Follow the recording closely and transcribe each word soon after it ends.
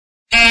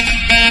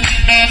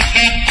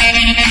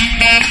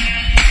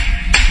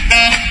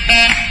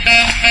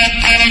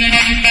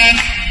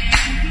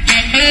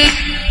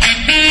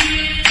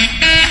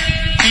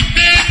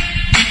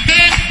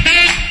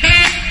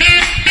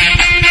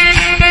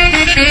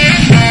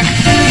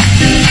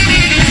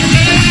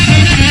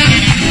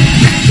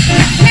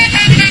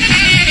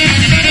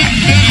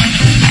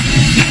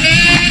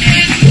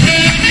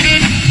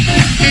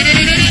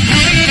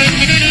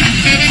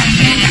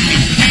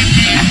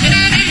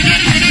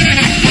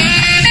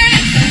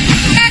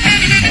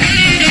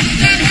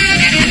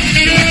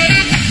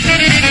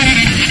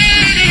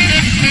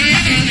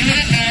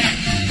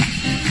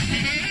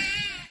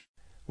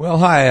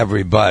hi,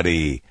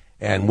 everybody,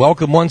 and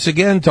welcome once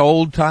again to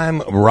Old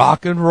Time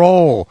Rock and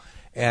Roll.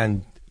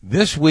 And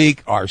this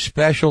week, our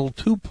special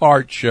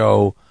two-part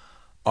show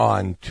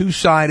on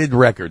Two-Sided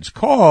Records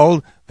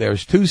called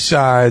There's Two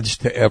Sides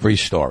to Every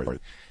Story.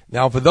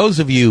 Now, for those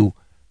of you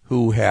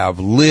who have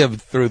lived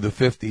through the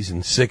 50s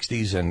and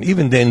 60s and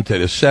even into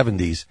the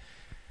 70s,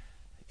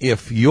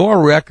 if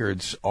your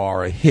records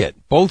are a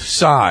hit, both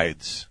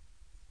sides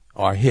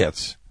are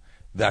hits,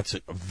 that's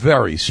a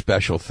very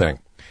special thing.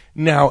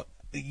 Now,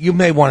 you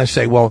may want to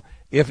say, well,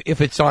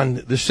 if it's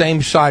on the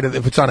same side of,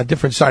 if it's on a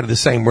different side of the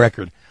same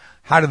record,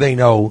 how do they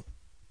know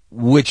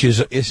which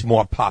is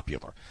more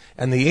popular?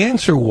 And the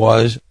answer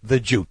was the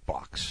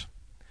jukebox.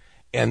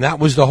 And that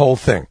was the whole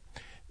thing.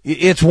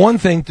 It's one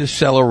thing to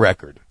sell a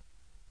record.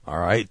 All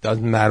right?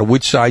 Doesn't matter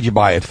which side you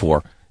buy it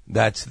for.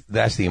 That's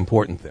the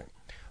important thing.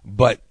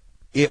 But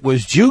it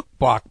was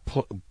jukebox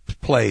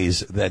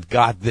plays that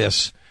got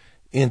this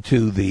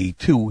into the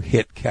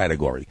two-hit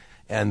category.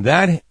 And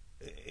that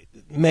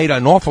made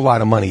an awful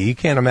lot of money. You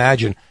can't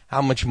imagine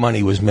how much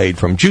money was made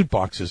from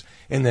jukeboxes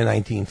in the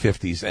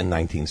 1950s and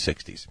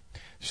 1960s.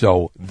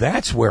 So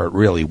that's where it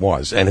really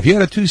was. And if you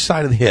had a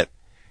two-sided hit,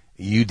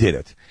 you did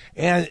it.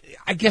 And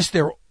I guess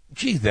they're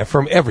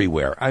from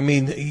everywhere. I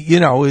mean, you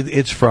know,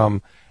 it's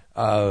from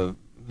the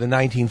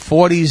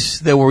 1940s.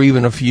 There were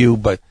even a few,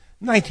 but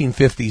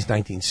 1950s,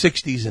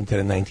 1960s, into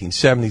the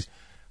 1970s.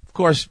 Of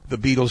course, the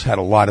Beatles had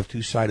a lot of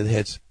two-sided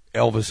hits.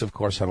 Elvis, of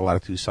course, had a lot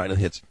of two-sided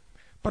hits.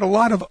 But a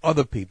lot of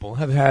other people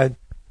have had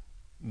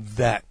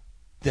that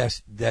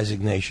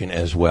designation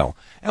as well.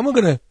 And we're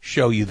going to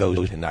show you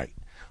those tonight.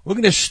 We're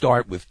going to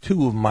start with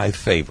two of my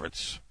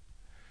favorites.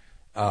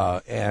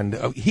 And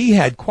he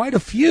had quite a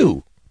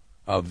few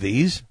of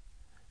these.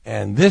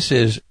 And this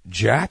is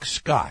Jack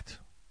Scott.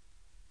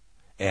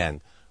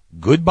 And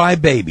Goodbye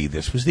Baby.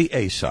 This was the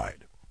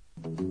A-side.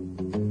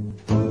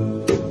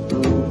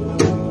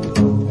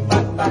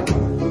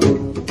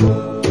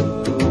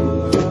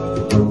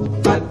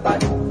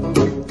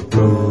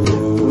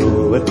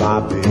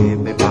 Goodbye,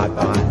 baby,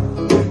 bye-bye.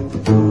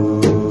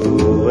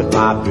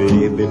 Goodbye,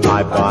 baby,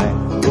 bye-bye.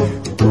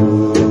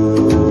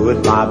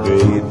 Goodbye,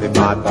 baby,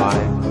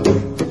 bye-bye.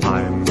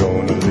 I'm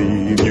gonna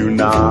leave you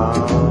now.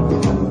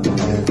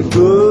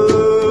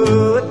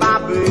 Goodbye,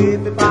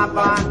 baby,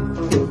 bye-bye.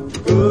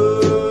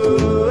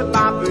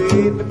 Goodbye,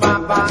 baby,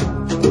 bye-bye.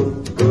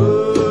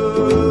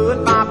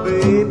 Goodbye,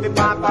 baby,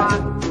 bye-bye.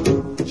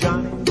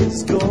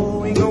 Johnny's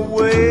going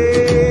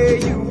away.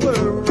 You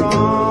were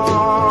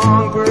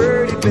wrong,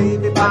 Birdie,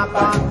 baby,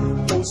 bye-bye.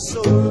 Oh,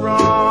 so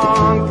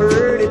wrong,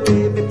 Birdie,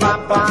 baby,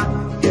 bye-bye.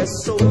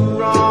 Yes, so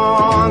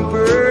wrong,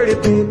 Birdie,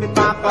 baby,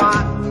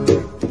 bye-bye.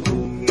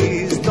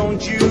 Please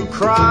don't you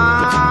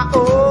cry.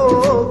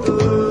 Oh,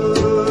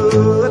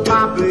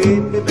 goodbye,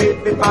 baby,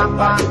 baby,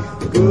 bye-bye.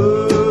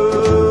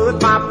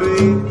 Goodbye,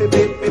 baby,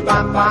 baby,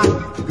 bye-bye.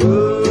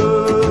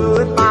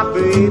 Goodbye,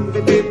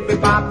 baby, baby,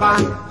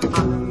 bye-bye.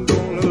 I'm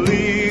gonna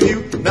leave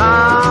you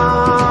now.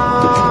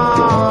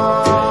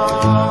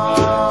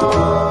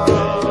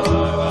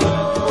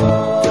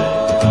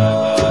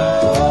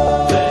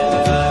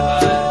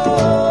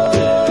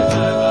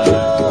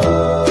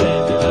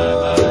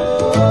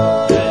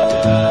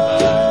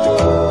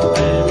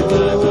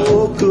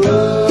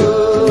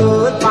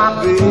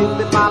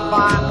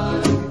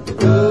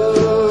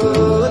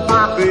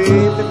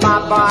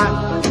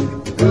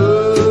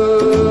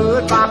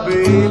 Goodbye,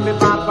 baby,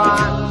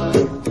 bye-bye.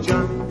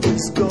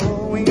 Johnny's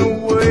going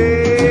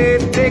away.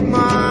 Take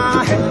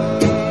my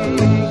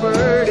hand,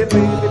 Birdie,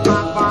 baby,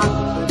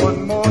 bye-bye.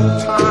 One more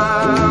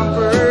time,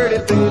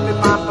 Birdie, baby,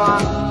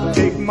 bye-bye.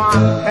 Take my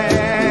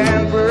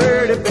hand,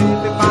 Birdie,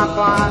 baby,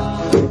 bye-bye.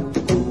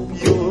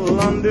 You'll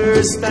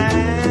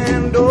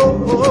understand.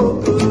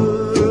 Oh,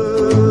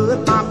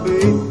 goodbye,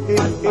 baby.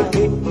 Goodbye,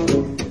 baby.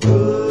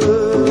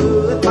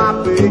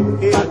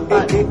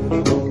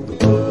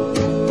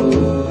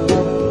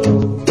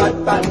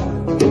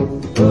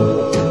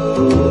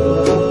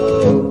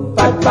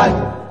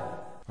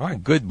 All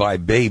right, Goodbye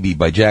Baby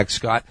by Jack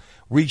Scott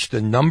reached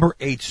the number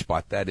 8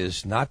 spot. That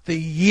is not the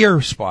year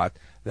spot.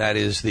 That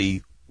is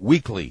the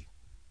weekly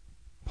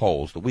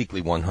polls, the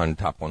weekly 100,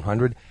 top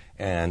 100.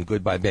 And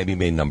Goodbye Baby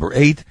made number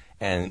 8.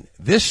 And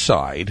this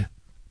side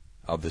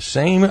of the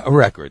same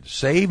record,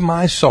 Save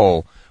My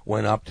Soul,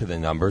 went up to the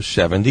number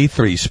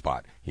 73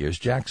 spot. Here's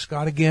Jack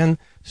Scott again,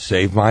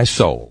 Save My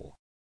Soul.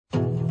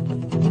 Going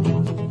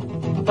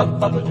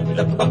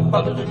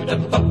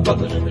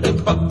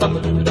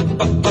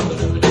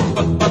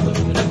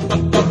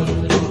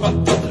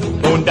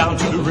down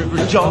to the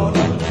River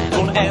Jordan,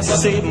 gonna ask to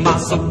save my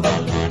soul.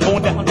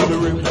 Going down to the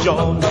River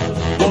Jordan,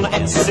 gonna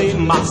ask to save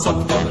my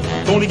soul.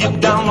 Gonna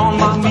get down on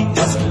my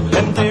knees,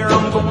 and there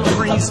I'm gonna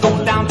freeze.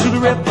 Going down to the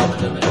river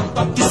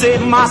to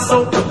save my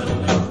soul.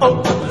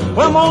 Oh,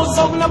 well, Moses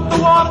opened up the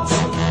waters,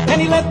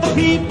 and he let the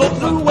people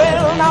through.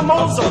 Well, now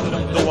Moses opened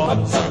up the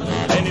waters,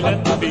 and he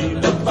let the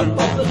people through.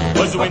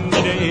 Was a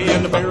windy day,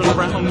 and the barrel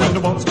around when the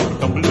waters go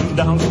tumbling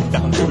down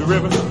to the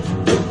river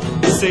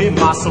to save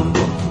my soul.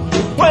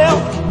 Well,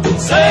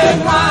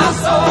 save my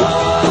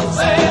soul,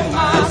 save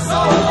my soul.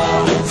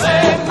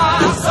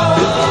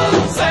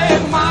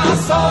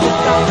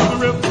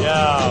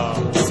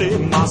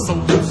 save my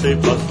soul,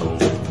 save my soul.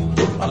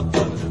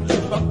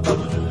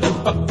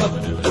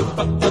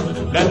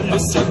 Now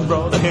listen,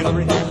 Brother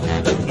Henry,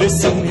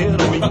 listen here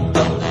to me.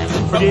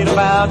 Forget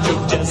about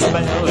your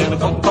Jezebel and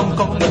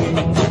come to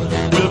me.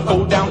 We'll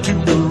go down to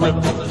the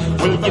river,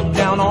 we'll get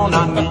down on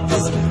our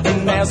knees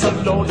and ask the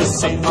Lord to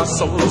save my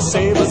soul,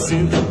 save us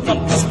in the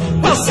peace.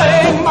 Well,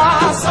 save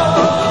my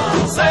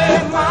soul,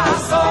 save my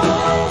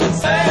soul,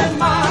 save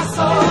my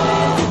soul,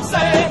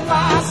 save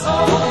my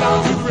soul.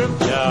 Down to the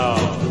river,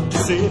 yeah.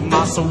 Save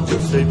my soul,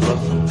 save my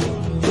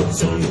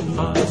soul, save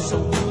my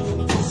soul,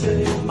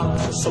 save my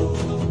soul,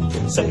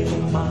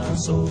 save my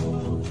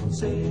soul,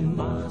 save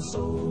my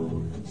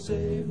soul,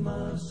 save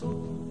my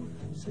soul,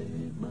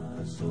 save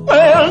my soul.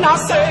 Well, now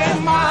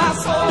save my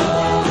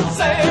soul,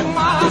 save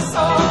my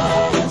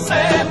soul,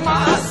 save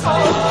my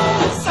soul,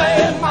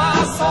 save my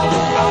soul.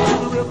 Down to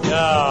the river,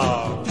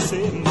 yeah.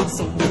 Save my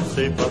soul,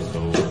 save my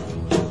soul.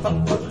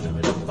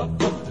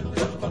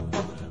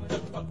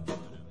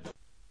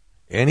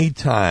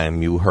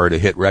 Anytime you heard a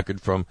hit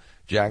record from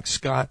Jack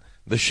Scott,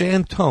 the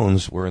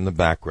Shantones were in the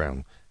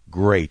background.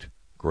 Great,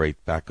 great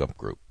backup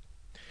group.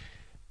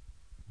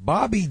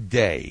 Bobby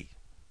Day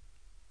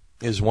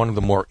is one of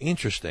the more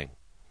interesting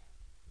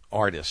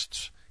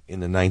artists in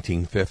the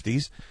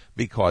 1950s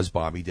because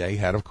Bobby Day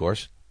had, of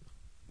course,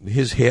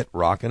 his hit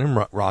Rockin'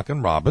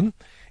 Robin,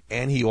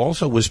 and he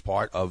also was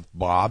part of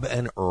Bob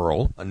and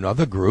Earl,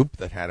 another group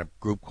that had a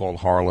group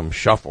called Harlem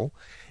Shuffle.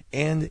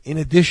 And in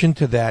addition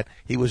to that,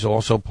 he was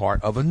also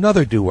part of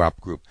another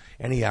doo-wop group,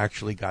 and he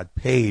actually got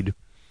paid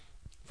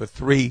for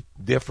 3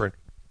 different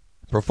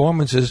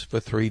performances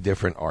for 3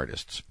 different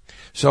artists.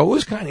 So it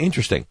was kind of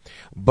interesting.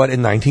 But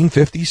in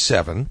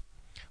 1957,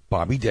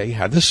 Bobby Day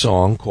had the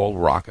song called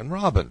Rockin'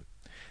 Robin,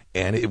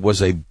 and it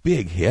was a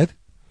big hit.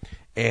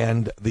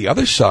 And the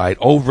other side,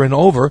 Over and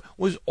Over,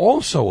 was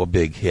also a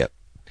big hit.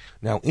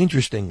 Now,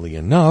 interestingly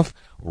enough,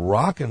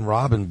 Rockin'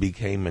 Robin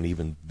became an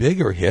even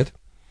bigger hit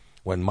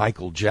when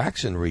Michael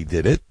Jackson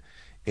redid it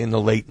in the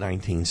late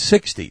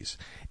 1960s.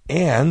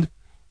 And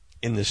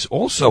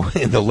also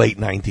in the late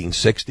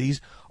 1960s,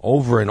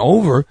 Over and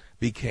Over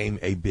became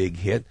a big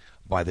hit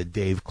by the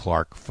Dave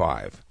Clark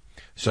 5.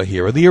 So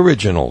here are the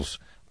originals.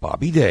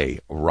 Bobby Day,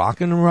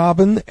 Rockin'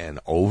 Robin, and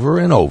Over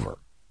and Over.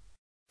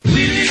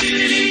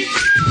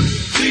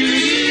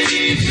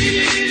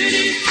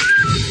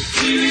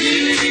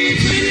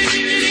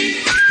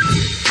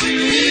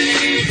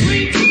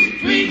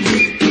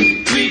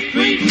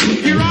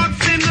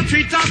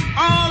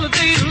 All the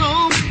day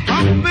long,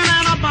 hopping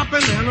and a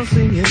bopping and a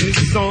singing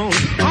his song.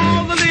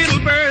 All the little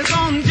birds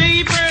on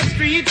Jaybird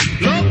Street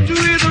love to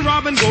hear the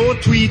robin go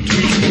tweet,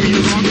 tweet, tweet.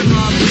 Rockin'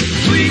 Robin,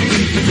 tweet,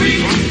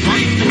 tweet,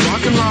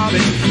 rockin'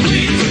 Robin,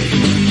 tweet,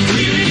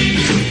 tweet.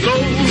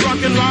 Slow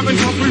rockin' Robin,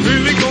 'cause we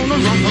really gonna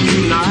rock 'em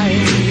tonight.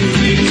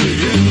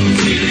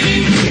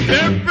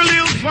 Every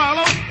little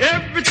swallow,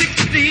 every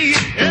chickadee,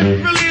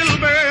 every little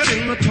bird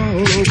in the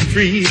tall oak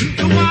tree.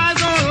 The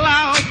wise or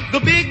loud, the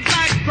big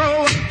black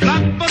crow,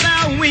 flap of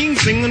their wings,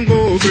 sing and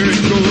go,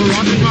 birds go,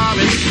 rockin'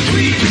 Robin,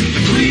 tweet,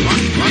 tweet,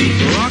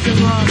 rockin'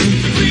 Robin,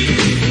 tweet,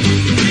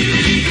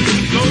 tweet.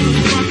 Slow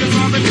rockin'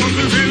 Robin, 'cause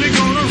we're really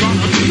gonna rock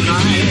 'em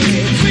tonight.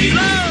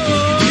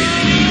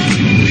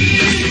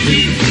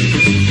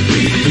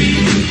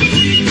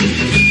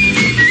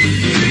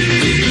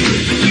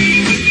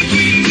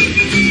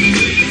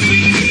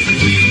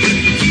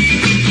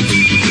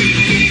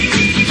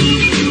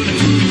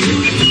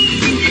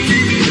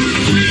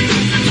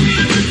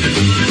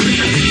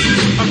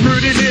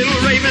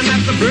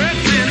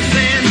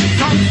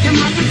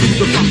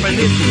 And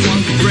it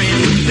was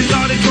grand. They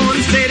started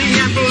going steady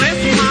and bless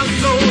my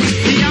soul.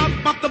 He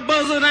outpopped the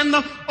buzzard and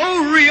the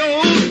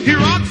oriole. He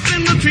rocks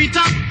in the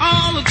treetop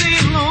all the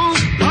day long,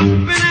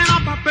 hopping and a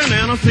popping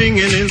and a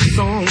singing his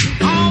song.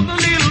 All the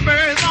little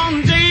birds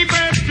on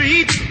Jaybird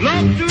Street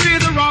love to hear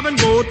the robin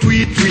go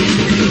tweet, tweet,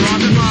 tweet.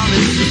 Rockin'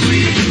 Robin,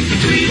 tweet,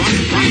 tweet,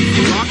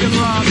 rockin'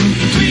 Robin,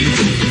 tweet,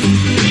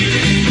 tweet.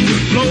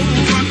 Slow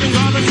rockin'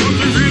 Robin, 'cause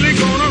we're really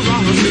gonna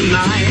rock 'em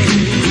tonight.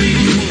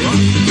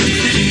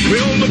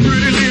 Well, the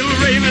pretty little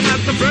raven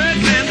at the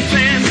birdman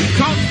stand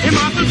taught him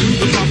how to do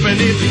the pop, and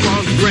it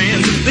was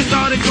grand. They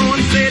started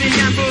going steady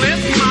and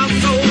bless my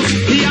soul.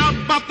 He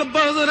outpopped the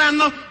buzzard and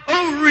the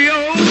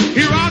oriole.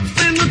 He rocks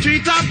in the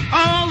treetop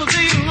all the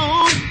day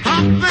long,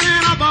 hopping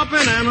and a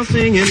bopping and a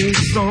singing his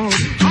song.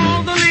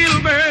 All the little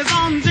birds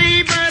on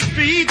Jaybird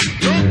Street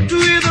love to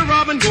hear the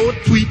robin go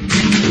tweet,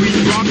 tweet, tweet.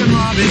 Rockin'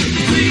 Robin,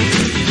 tweet,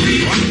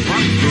 tweet,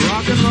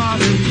 rockin'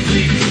 Robin,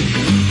 tweet,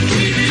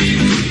 tweet.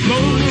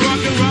 Slow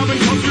rockin' Robin,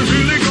 'cause we're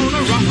really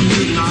gonna rock 'em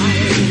tonight.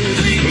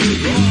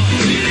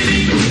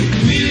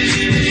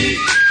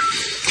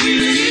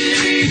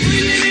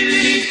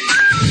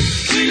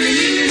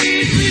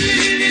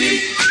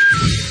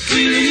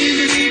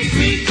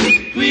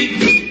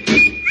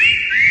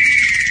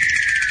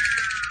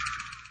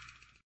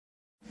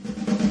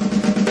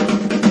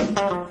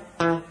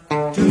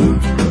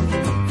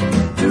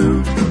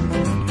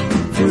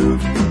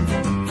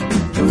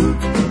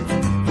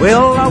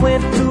 Well, I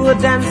went to a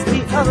dance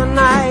the other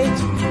night.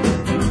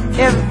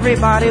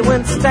 everybody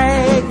went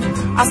stag.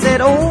 I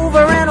said over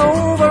and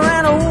over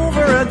and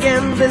over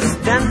again, this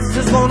dance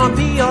is gonna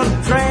be a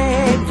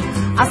drag.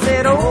 I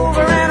said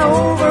over and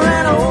over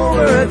and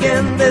over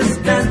again, this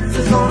dance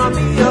is gonna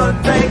be a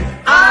drag.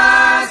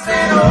 I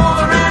said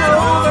over and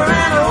over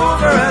and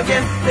over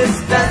again, this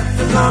dance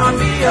is gonna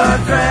be a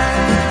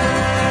drag.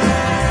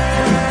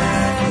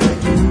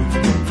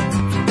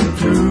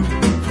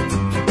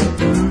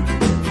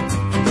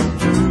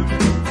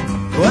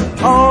 But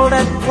all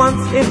at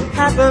once it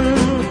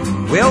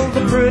happened, well,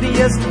 the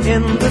prettiest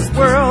in this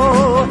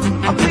world.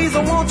 Please,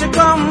 won't you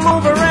come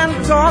over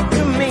and talk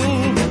to me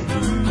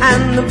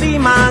and be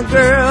my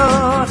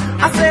girl?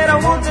 I said,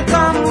 I want you to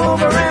come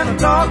over and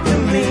talk to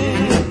me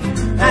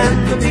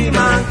and be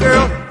my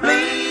girl.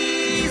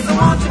 Please,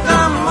 won't you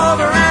come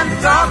over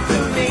and talk to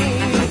me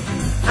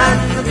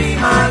and be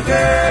my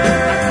girl?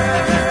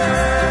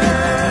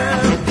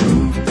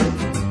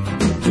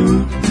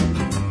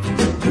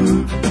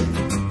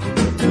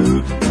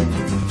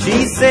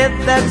 She said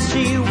that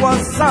she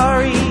was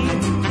sorry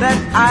that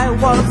I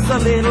was a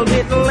little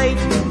bit late.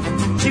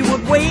 She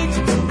would wait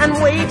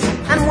and wait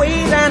and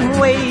wait and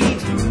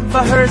wait for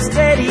her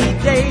steady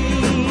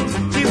date.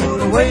 She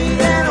would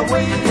wait and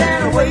wait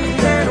and wait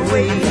and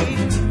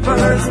wait for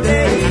her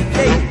steady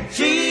date.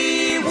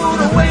 She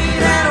would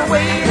wait and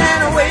wait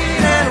and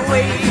wait and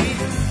wait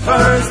for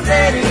her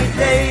steady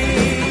date.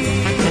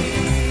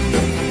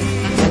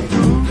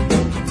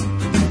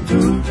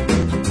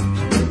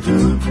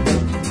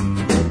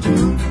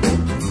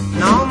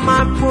 Now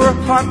my poor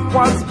heart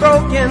was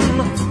broken.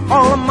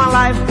 All of my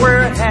life,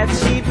 where had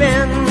she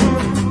been?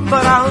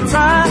 But I'll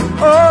try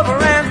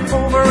over and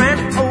over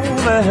and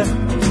over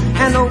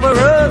and over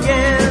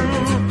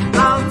again.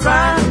 I'll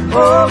try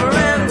over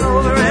and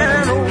over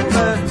and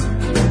over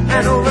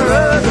and over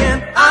again.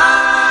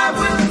 I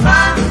will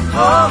try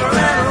over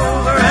and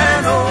over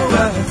and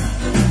over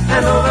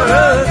and over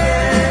again.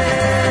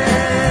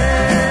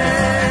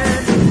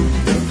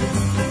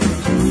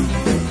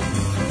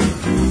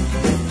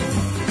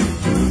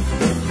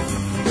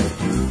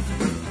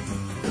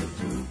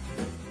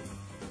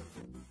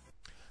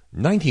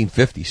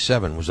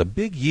 1957 was a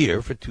big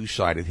year for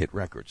two-sided hit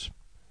records.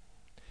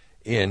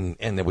 And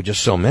there were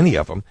just so many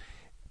of them.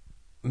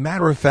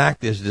 Matter of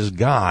fact, there's this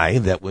guy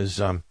that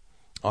was on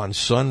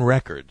Sun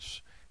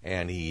Records,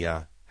 and he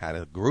had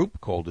a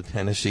group called the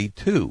Tennessee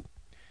Two.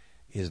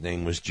 His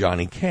name was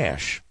Johnny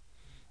Cash.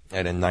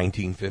 And in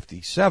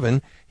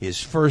 1957,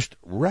 his first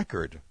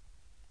record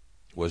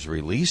was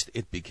released.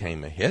 It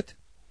became a hit,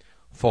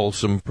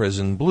 Folsom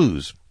Prison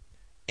Blues.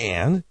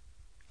 And,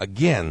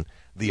 again,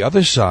 the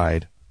other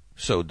side,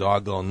 So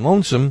Doggone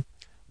Lonesome,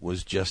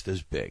 was just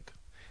as big.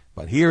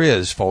 But here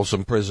is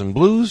Folsom Prison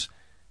Blues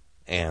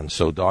and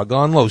So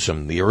Doggone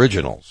Lonesome, the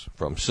originals.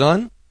 From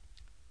Sun,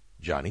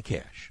 Johnny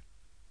Cash.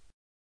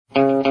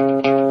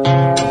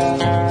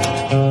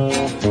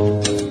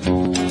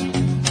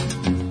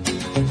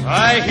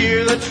 I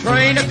hear the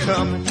train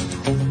a-comin',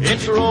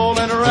 it's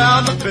rollin'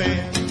 around the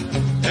bend,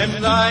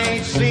 and I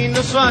ain't seen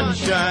the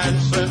sunshine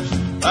since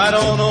I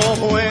don't know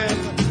when.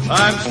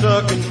 I'm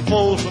stuck in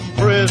Folsom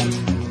Prison,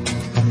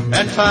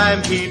 and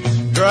time keeps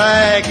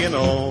dragging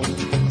on.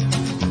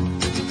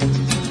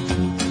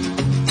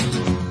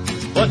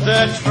 But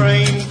that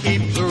train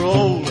keeps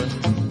rolling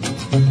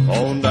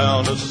on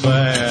down to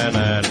San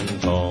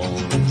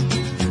Antone.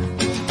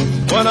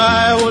 When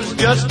I was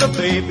just a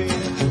baby,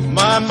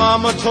 my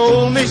mama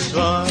told me,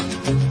 son,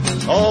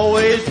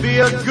 always be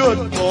a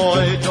good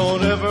boy,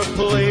 don't ever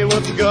play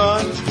with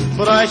guns.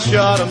 But I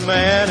shot a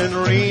man in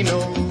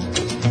Reno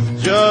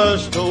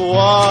just to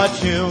watch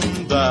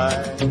him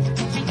die.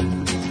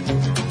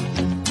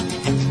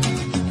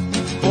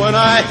 When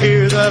I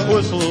hear that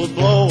whistle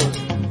blowing,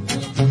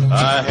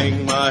 I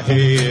hang my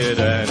head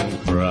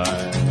and cry.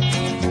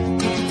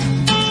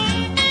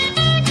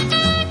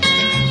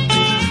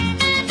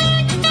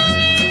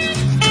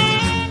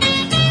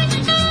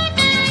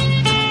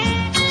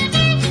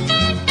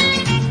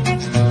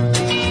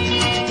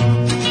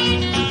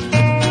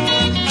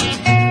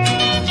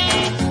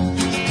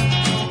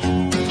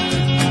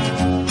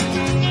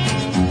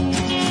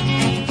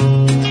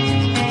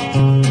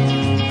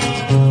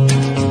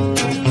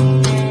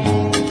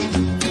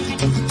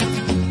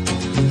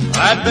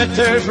 I bet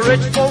there's rich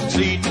folks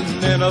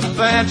eating in a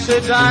fancy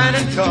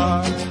dining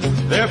car.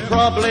 They're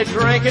probably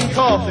drinking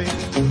coffee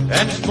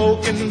and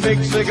smoking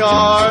big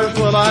cigars.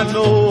 Well, I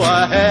know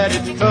I had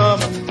it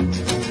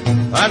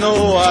coming. I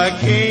know I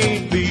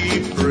can't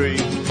be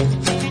free.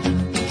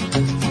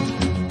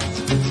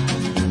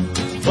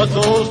 But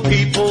those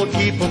people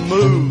keep a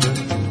moving,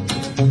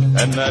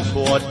 and that's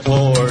what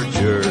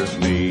tortures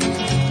me.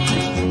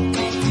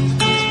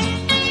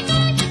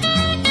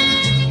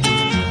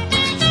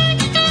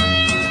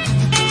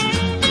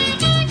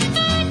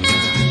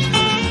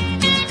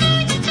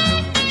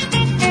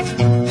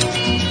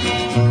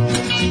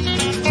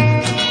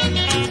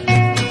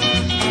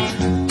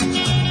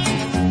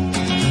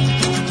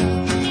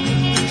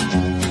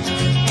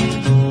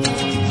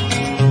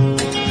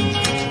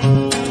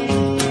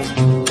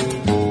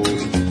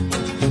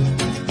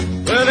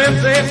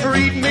 if they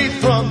freed me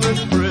from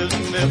this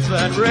prison, if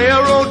that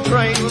railroad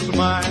train was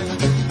mine,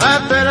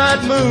 I bet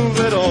I'd move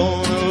it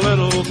on a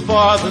little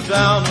farther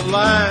down the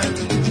line,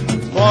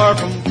 far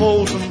from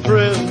Folsom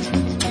Prison.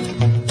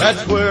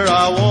 That's where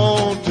I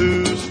want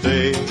to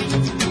stay.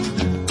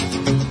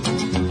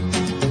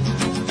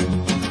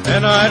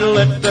 And I'd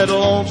let that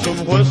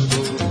lonesome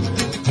whistle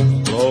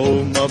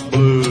blow my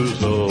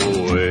blues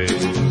away.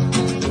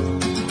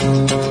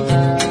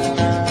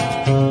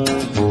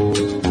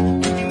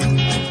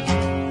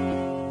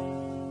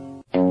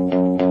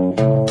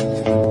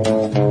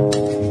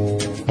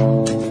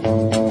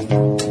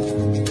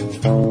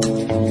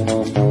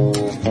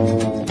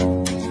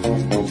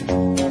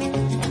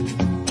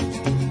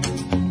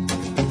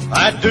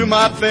 I do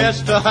my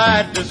best to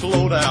hide this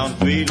low-down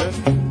feeling.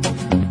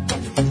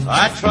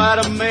 I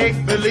try to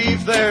make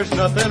believe there's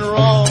nothing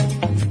wrong,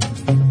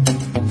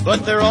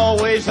 but they're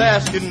always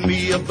asking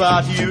me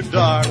about you,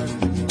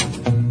 darling,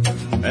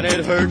 and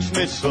it hurts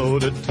me so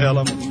to tell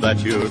them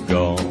that you're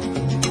gone.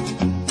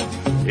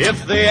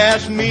 If they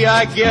asked me,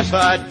 I guess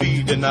I'd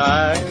be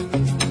denied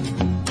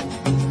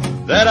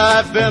that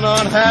I've been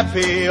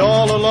unhappy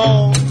all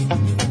along.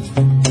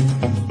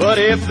 But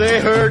if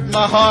they heard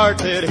my heart,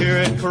 they'd hear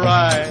it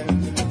cry,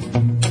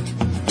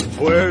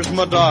 where's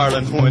my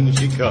darling when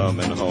she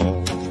coming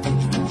home?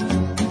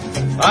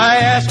 I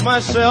ask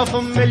myself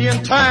a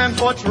million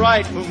times what's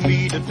right for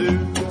me to do,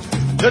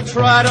 to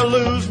try to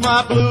lose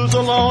my blues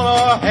alone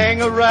or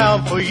hang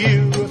around for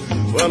you.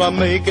 Well, I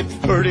make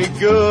it pretty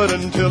good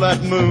until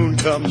that moon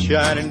comes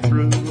shining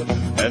through,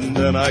 and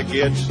then I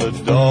get so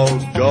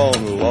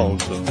doggone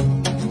lonesome.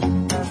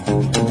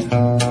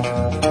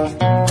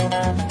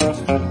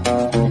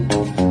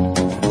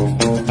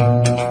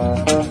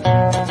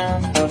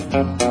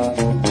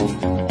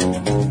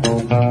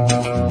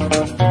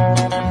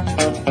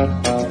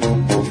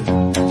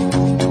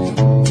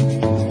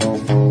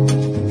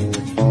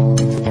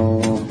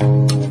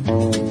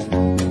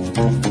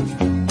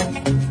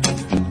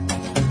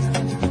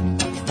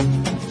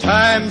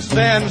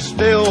 Stand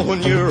still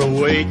when you're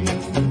awaiting.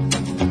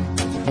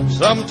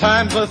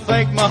 Sometimes I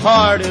think my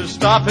heart is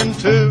stopping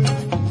too.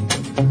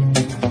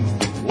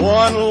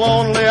 One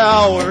lonely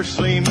hour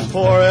seems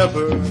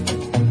forever.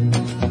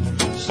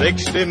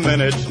 60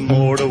 minutes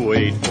more to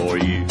wait for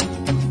you.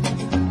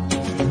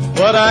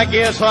 But I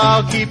guess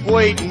I'll keep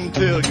waiting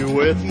till you're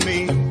with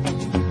me,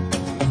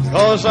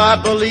 'cause I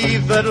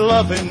believe that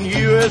loving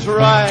you is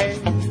right.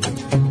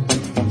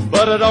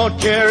 But I don't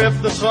care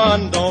if the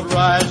sun don't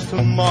rise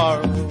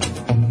tomorrow,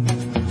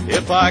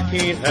 if I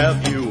can't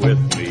have you with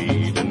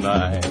me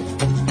tonight.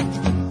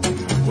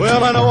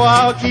 Well, I know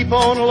I'll keep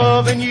on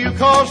loving you,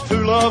 'cause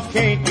true love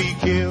can't be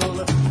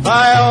killed.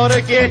 I ought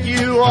to get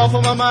you off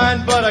of my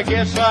mind, but I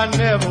guess I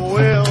never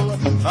will.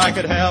 I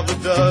could have a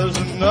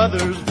dozen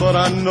others, but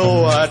I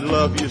know I'd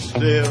love you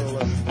still,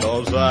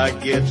 'cause I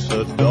get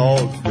so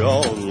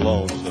doggone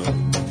lonesome.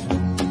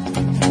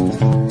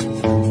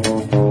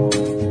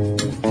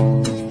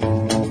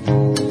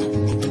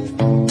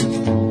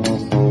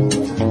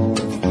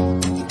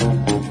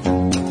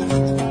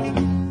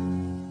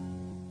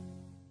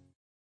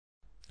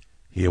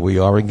 Here we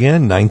are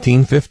again,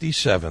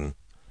 1957.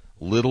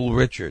 Little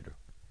Richard.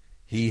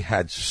 He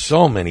had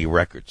so many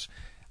records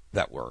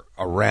that were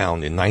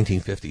around in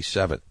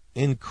 1957.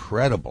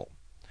 Incredible.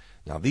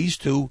 Now, these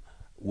two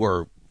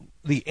were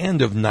the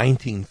end of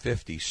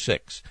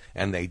 1956,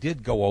 and they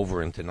did go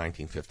over into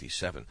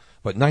 1957.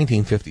 But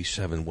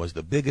 1957 was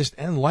the biggest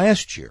and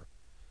last year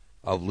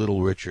of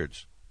Little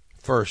Richard's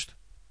first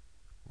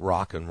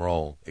rock and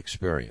roll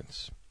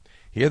experience.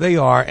 Here they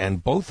are,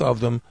 and both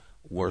of them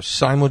were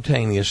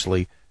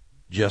simultaneously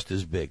just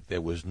as big. There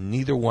was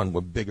neither one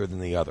were bigger than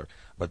the other,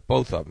 but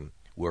both of them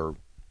were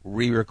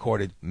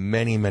re-recorded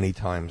many, many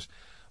times.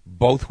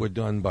 Both were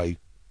done by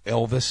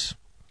Elvis,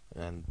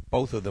 and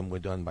both of them were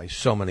done by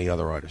so many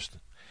other artists.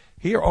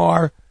 Here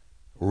are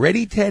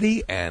Ready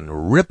Teddy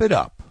and Rip It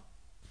Up.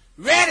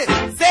 Ready,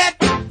 set,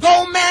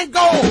 go, man,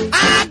 go.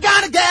 I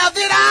got a gal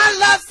that I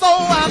love, so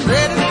I'm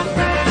ready.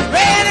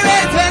 Ready,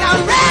 ready, Teddy,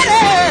 I'm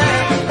ready.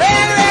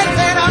 Ready, ready,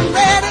 Teddy, I'm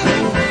ready.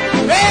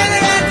 Ready,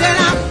 ready,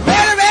 Teddy, I'm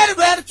ready, ready,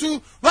 ready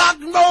to rock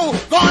and roll.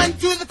 Going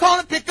to the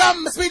corner, pick up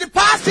my sweetie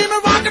pie, see me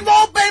rock and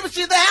roll, baby.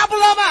 She's the apple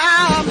of my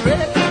eye. I'm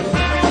ready.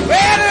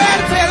 Ready,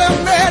 ready, Teddy,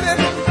 I'm ready.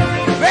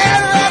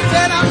 Ready, ready,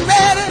 Teddy, I'm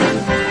ready.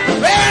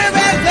 Ready,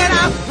 ready, Teddy,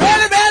 I'm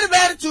ready, ready,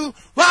 ready to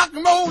rock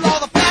and roll. All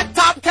the flat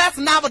top cats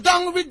and our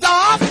dungaree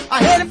dogs.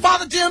 I heard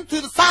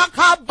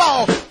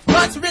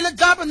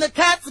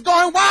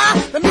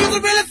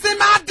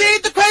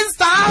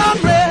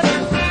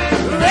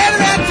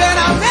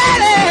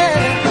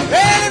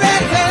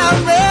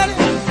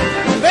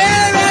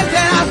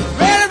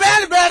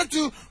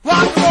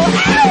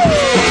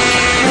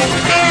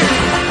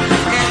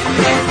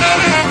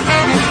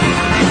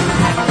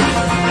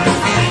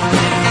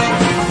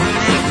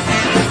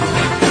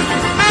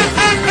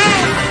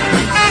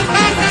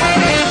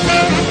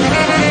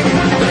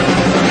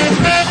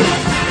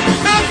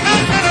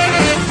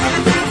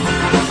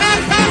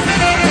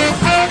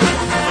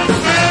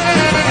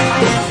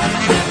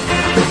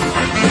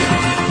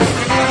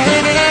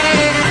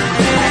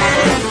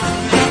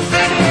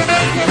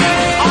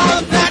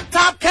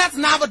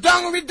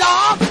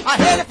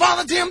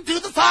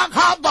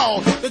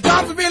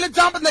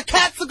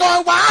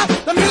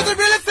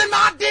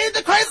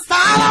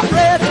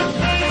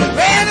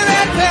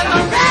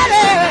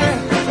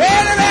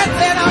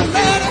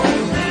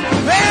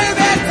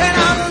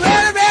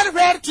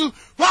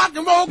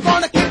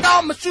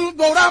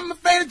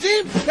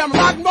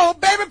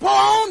baby, pour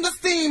on the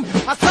steam.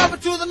 I suffer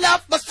to the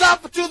left, but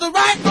suffer to the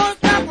right. Gonna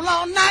travel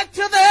all night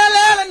till the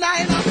early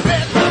night. I'm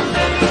ready.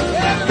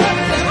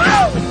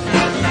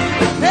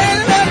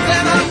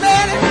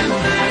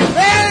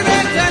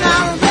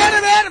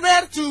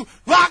 Ready to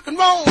rock and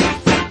roll.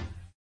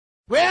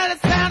 Well,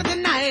 it's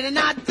Saturday night and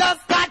I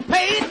just got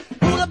paid.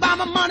 Fool about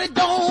my money,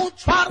 don't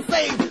try to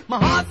save. My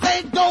heart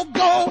say go,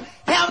 go.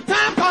 Have a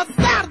time 'cause it's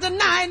Saturday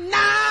night.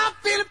 Now I'm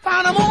feeling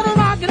fine. I'm gonna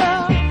rock it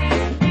up.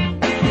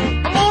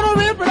 I'm gonna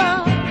rip it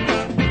up.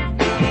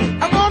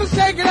 I'm gonna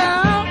shake it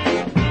up.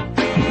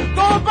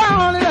 Gonna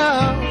ball it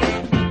up.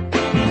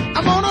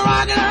 I'm gonna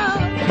rock it up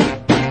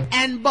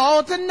and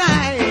ball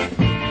tonight.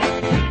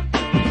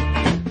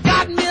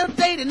 Got me a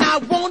date and I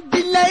won't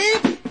be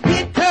late.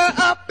 Pick her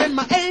up in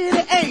my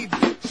 88.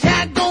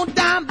 Shag go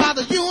down by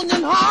the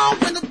Union Hall.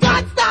 When the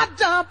guns start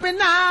jumping,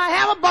 I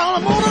have a ball.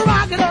 I'm gonna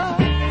rock it up.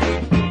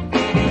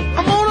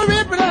 I'm gonna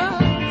rip it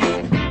up.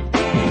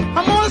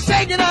 I'm gonna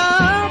shake it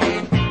up.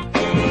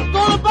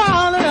 Gonna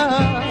ball it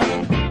up.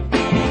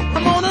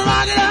 I'm gonna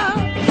rock it up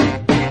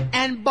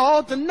and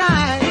ball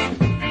tonight.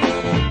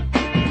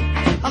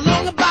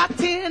 Along about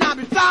 10, I'll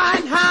be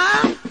flying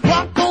high.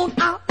 Walk on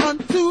out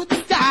onto the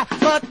sky.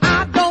 But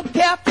I don't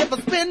care if I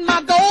spin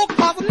my gold.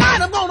 'Cause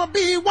tonight I'm gonna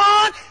be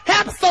one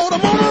episode.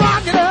 I'm gonna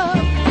rock it up.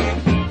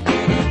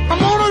 I'm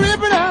gonna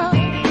rip it up.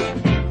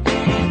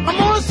 I'm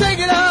gonna shake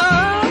it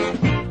up.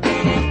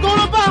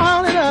 Gonna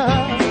ball it up.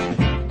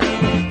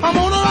 I'm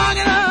gonna rock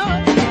it up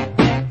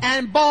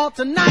and ball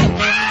tonight.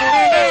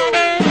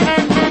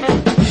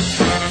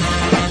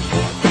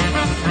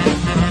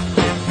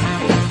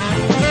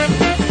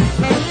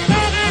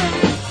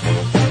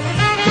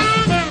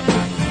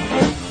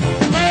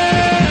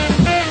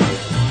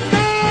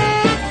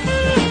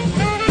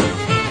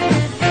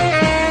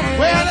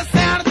 Well, it's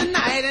Saturday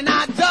night and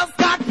I just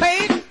got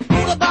paid.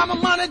 Fool about my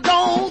money,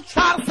 don't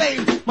try to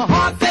save. My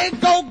heart say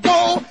go,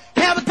 go.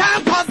 Have a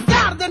time 'cause it's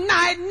Saturday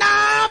night.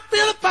 Now I'm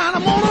feeling fine.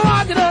 I'm gonna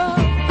rock it up.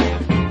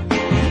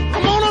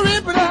 I'm gonna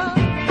rip it up.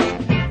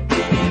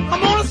 I'm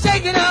gonna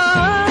shake it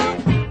up.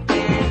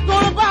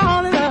 Gonna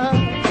ball it up.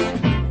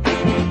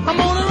 I'm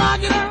gonna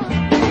rock it up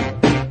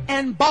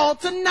and ball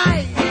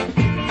tonight.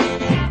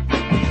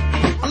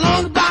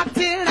 Along about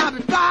 10, I'll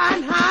be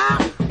flying high.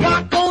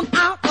 Walk on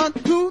out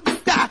onto the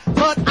sky.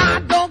 But I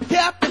don't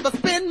care if I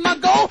spin my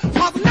gold.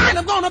 'Cause tonight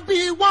I'm gonna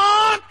be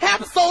one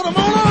episode. I'm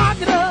gonna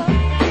rock it up.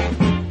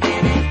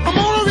 I'm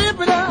gonna rip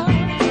it up.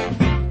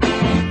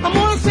 I'm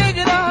gonna shake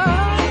it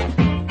up.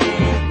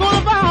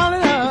 Gonna ball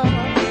it up.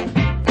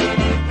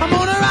 I'm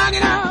gonna rock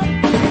it up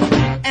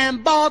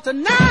and ball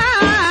tonight.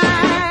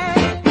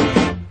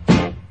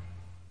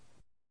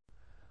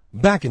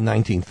 Back in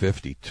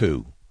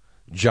 1952,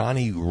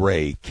 Johnny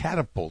Ray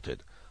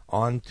catapulted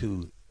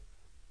onto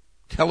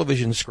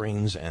television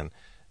screens and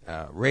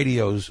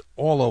radios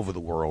all over the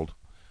world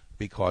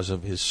because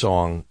of his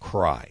song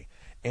Cry.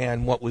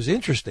 And what was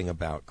interesting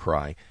about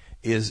Cry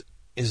is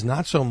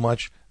not so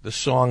much the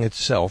song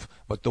itself,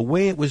 but the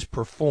way it was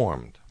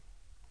performed.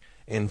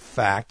 In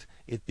fact,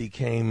 it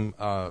became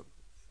the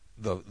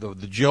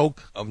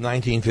joke of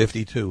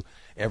 1952.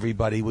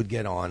 Everybody would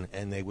get on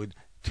and they would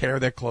tear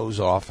their clothes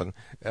off and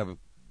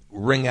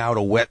wring out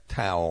a wet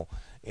towel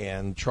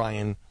and try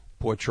and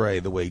portray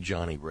the way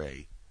Johnny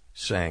Ray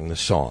sang the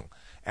song.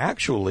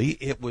 Actually,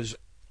 it was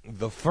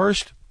the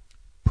first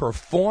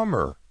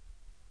performer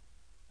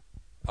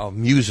of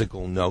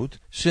musical note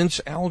since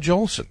Al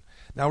Jolson.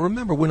 Now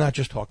remember, we're not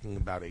just talking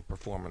about a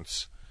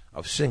performance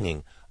of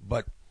singing,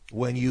 but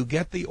when you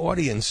get the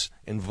audience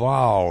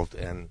involved,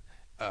 and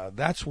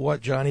that's what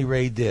Johnny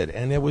Ray did.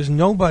 And there was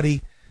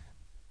nobody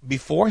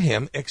before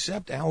him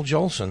except Al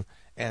Jolson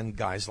and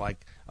guys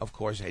like, of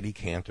course, Eddie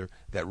Cantor,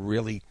 that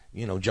really,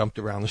 jumped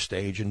around the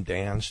stage and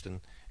danced and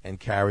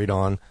carried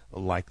on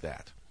like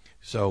that.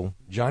 So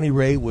Johnny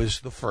Ray was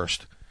the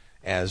first,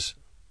 as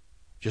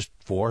just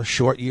 4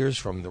 short years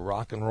from the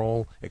rock and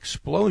roll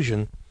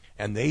explosion,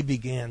 and they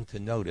began to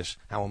notice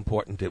how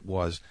important it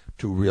was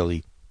to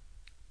really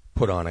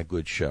put on a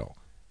good show.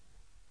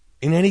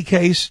 In any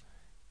case,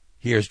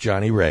 here's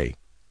Johnny Ray,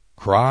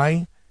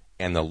 Cry,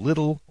 and the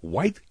Little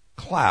White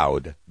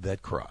Cloud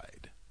That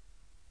Cried.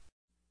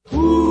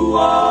 Ooh,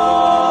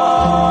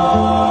 ah,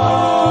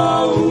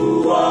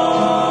 ooh,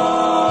 ah,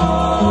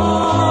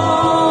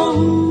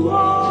 ooh,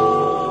 ah.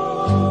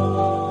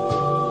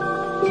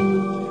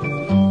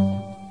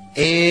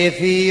 If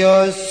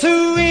your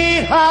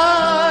sweetheart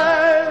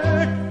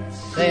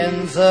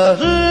sends a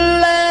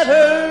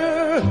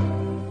letter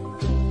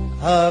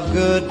of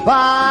goodbye,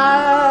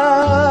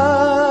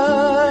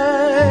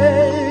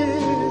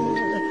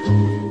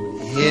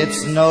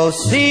 it's no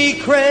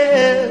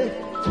secret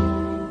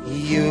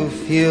you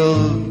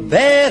feel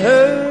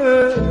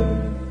better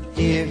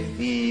if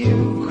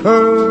you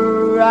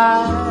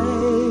cry.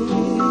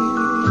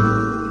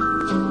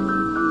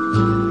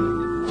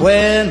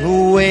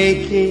 When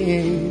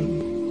waking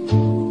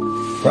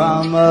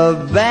from a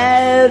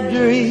bad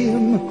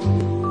dream,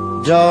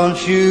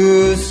 don't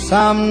you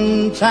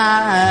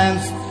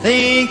sometimes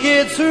think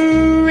it's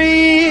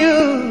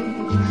real?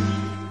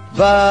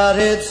 but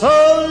it's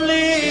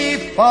only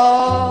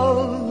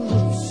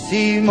false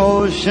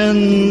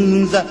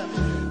emotions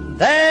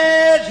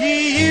that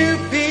you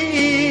feel.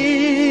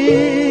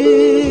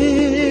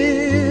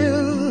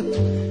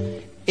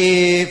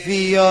 If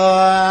your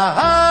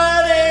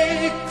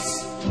heartaches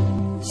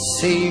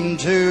seem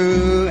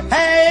to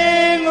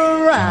hang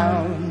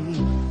around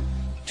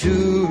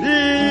too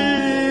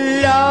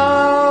long,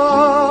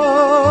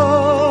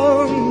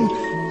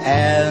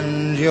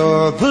 and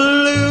your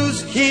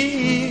blues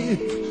keep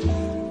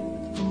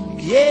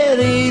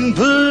getting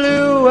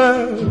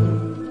bluer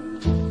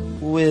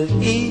with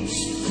each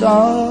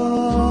song,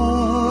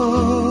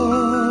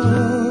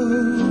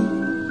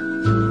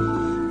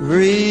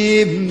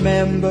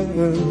 remember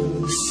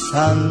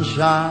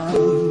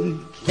sunshine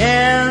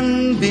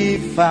can be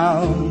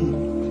found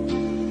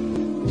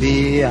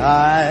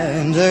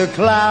behind a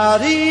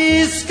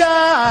cloudy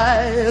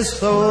sky.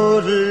 So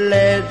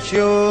let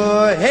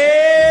your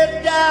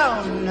head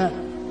down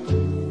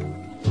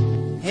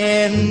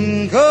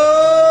and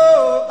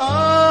go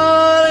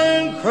on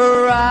and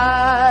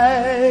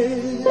cry.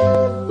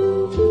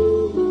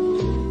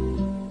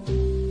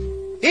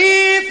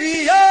 If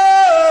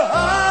your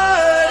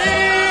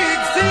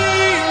heartache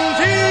seems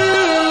to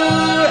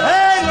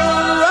hang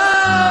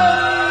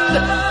around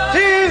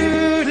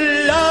too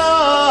long,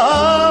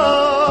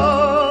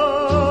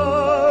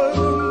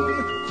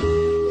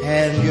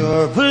 and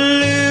your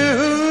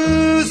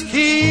blues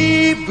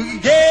keep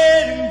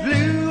getting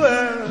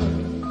bluer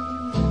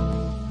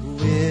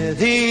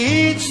with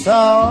each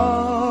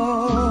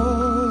song,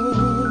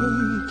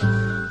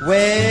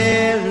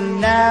 well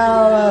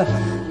now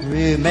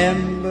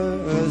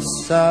remember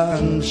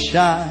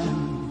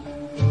sunshine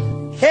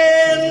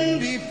can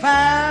be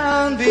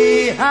found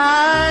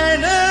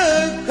behind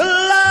a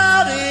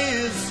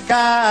cloudy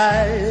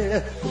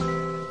sky.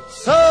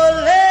 So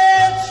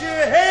let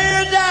your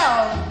hair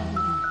down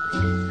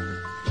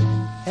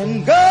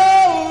and go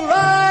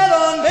right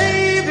on,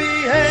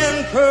 baby,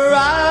 and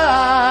cry.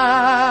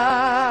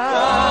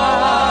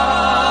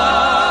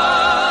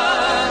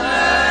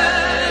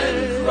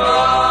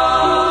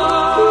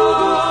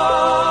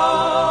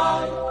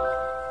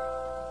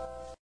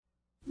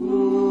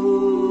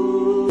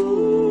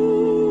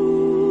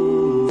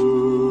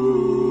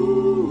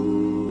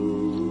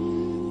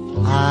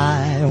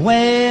 I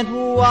went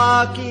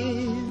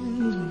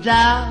walking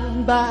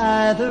down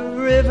by the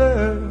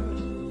river,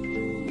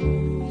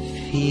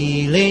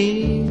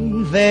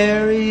 feeling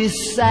very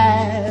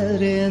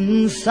sad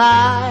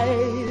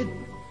inside,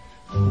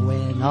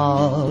 when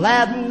all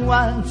at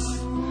once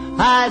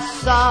I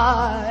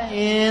saw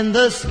in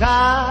the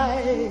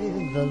sky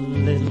the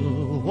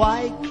little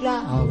white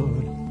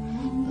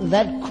cloud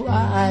that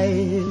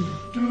cried.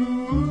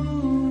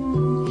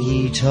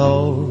 He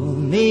told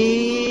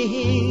me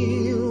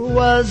he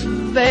was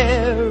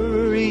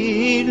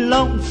very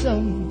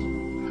lonesome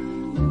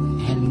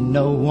and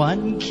no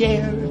one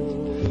cared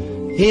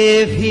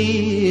if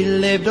he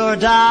lived or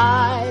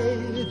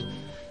died,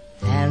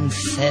 and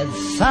said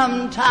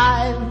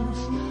sometimes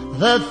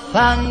the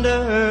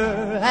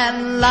thunder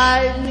and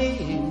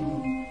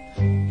lightning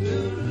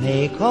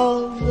make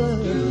all the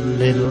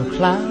little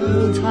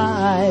clouds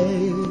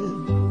hide.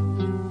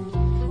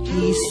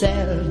 He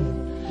said,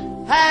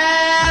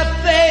 have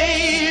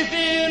faith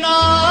in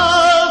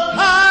all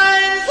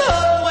kinds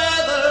of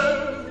weather,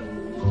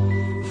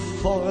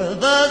 for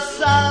the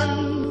sun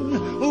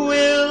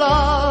will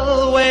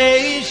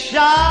always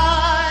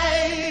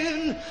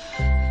shine.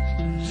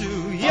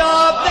 Do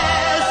your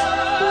best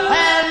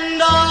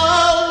and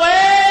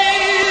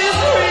always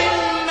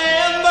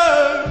remember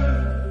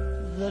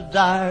the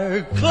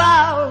dark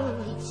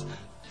clouds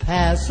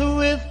pass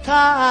with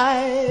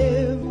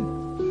time.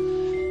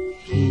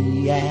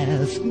 He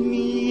asked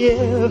me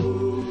if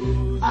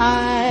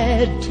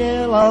I'd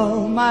tell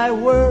all my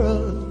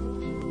world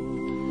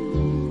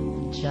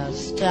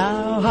just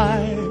how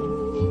hard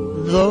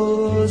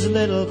those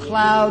little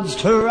clouds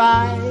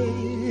try.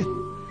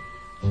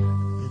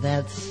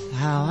 That's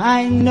how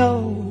I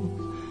know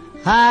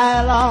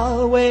I'll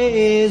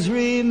always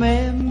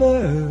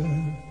remember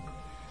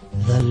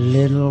the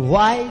little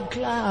white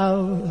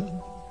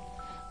cloud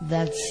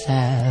that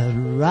sat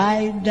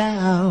right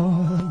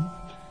down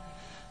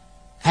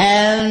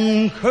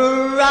and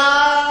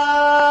cried.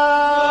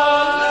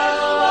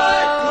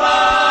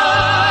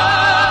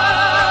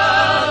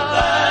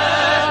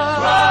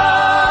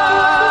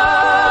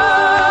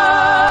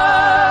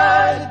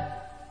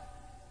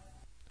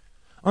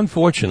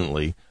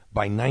 Unfortunately,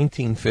 by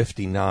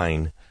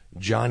 1959,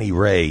 Johnny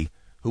Ray,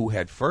 who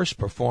had first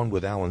performed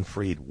with Alan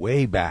Freed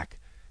way back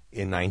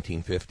in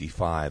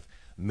 1955,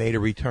 made a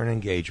return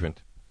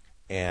engagement,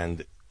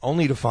 and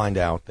only to find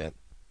out that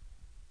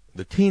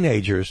the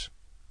teenagers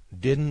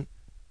didn't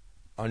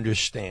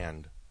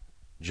understand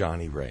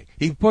Johnny Ray.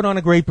 He put on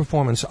a great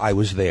performance. I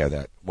was there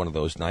that one of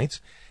those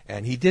nights,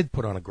 and he did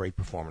put on a great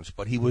performance,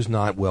 but he was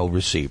not well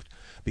received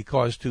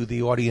because to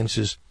the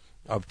audiences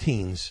of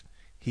teens,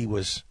 he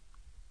was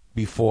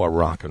before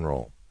rock and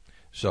roll.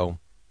 So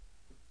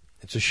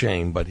it's a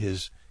shame, but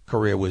his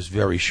career was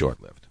very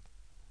short-lived.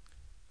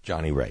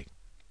 Johnny Ray.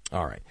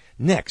 All right.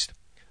 Next,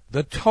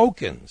 the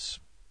Tokens.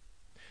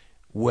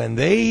 When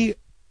they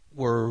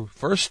were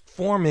first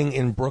forming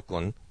in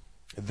Brooklyn,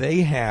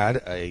 they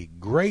had a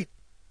great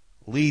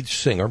lead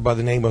singer by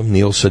the name of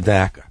Neil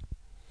Sedaka.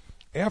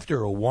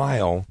 After a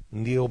while,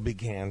 Neil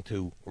began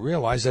to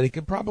realize that he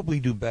could probably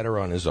do better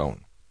on his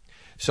own.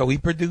 So he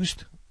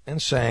produced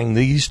and sang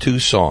these two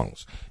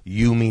songs.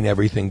 You Mean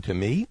Everything to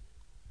Me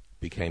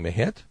became a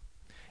hit,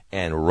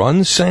 and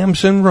Run,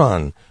 Samson,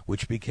 Run,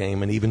 which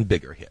became an even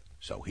bigger hit.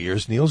 So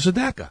here's Neil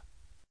Sedaka.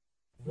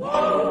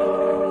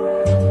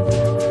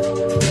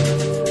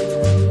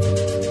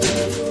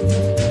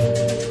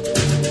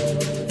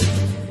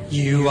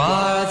 You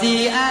are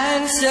the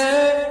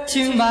answer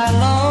to my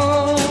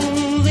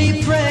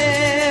lonely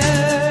prayer.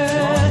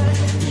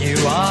 You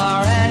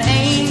are an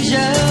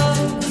angel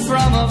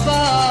from above.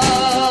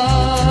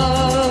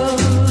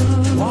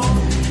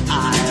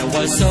 I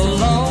was so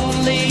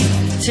lonely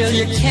till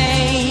you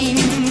came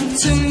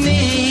to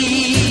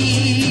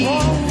me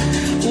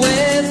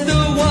with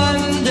the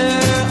wonder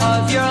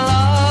of your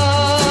love.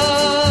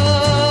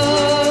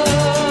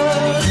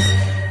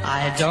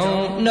 I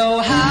don't know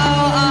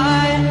how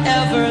I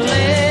ever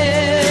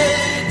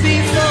lived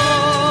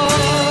before.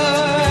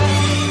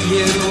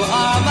 You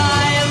are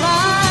my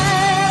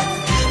life,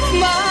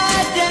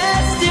 my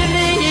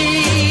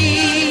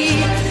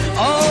destiny.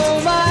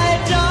 Oh, my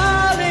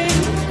darling,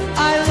 I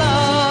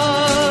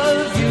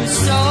love you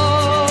so.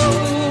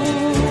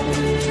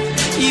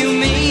 You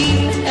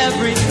mean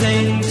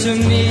everything to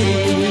me.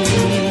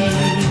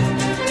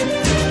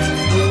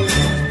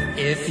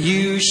 If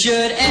you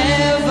should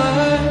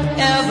ever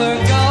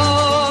go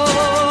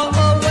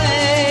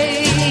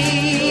away,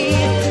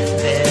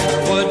 there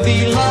would be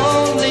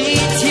lonely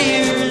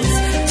tears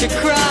to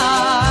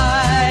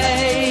cry.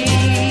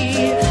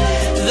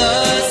 The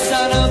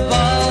sun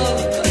above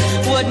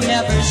would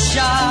never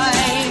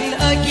shine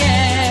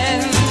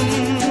again.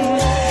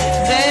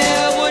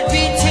 There would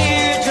be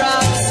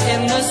teardrops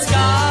in the sky.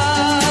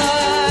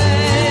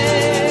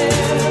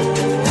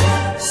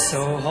 So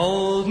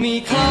hold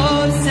me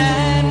close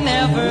and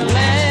never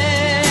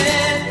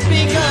let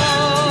me go.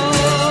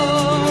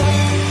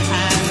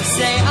 And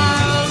say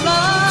our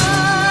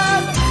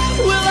love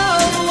will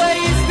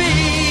always be.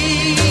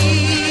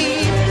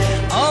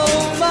 Oh,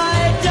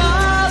 my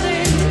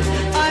darling,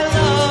 I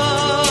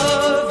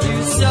love you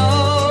so.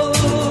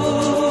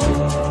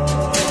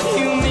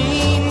 You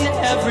mean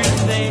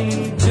everything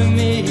to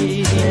me.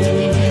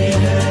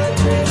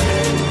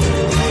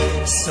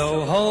 So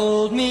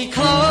hold me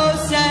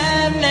close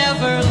and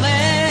never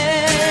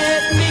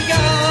let me go.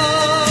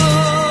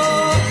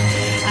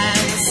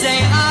 And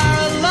say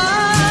our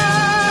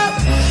love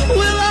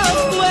will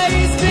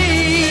always be.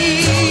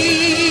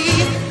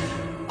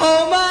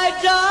 Oh, my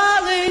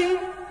darling,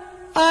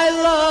 I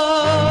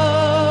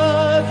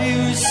love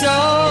you so.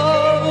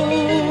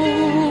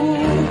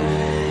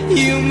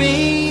 You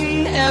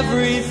mean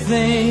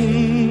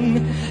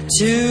everything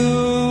to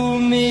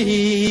me.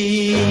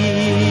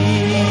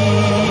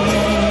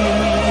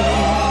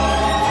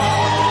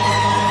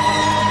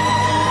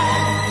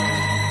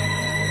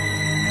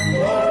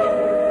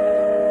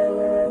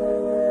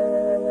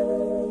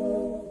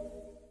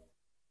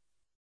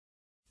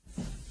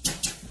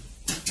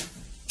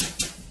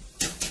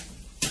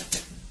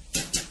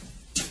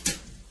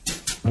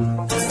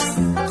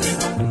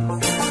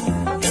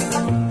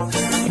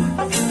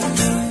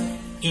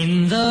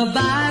 In the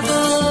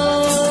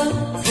Bible,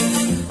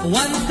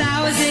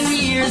 1,000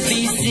 years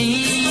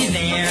BC,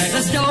 there's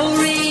a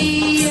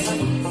story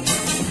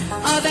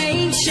of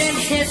ancient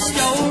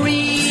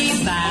history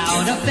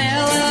about a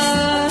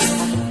fella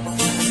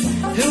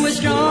who was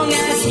strong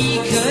as he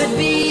could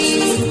be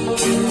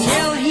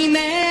till he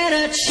met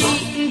a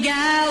cheating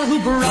gal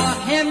who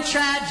brought him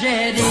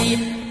tragedy.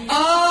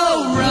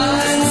 Oh,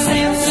 run,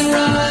 Samson,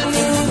 run,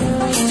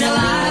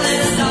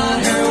 Delilah's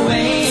on her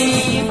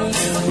way.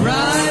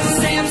 Run,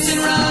 Samson,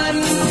 run,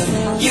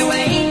 you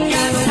ain't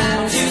got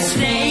time to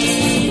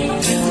stay.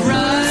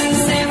 Run,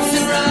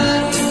 Samson,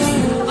 run,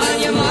 on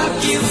your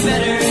mark you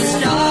better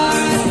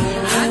start.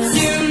 I'd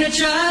sooner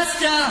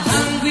trust a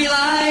hungry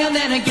lion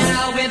than a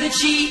gal with a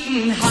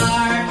cheating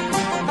heart.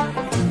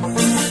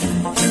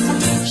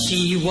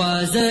 She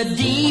was a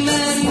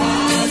demon,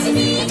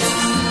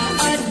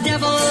 a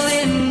devil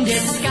in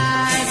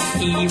disguise.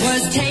 He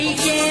was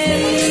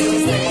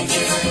taken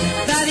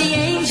by the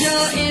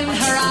angel in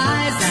her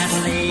eyes. That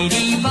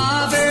lady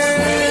Bobber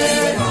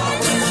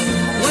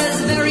was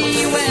very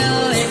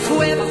well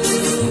equipped.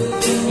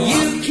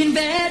 You can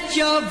bet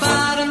your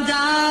bottom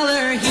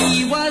dollar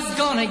he was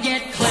gonna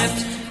get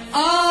clipped.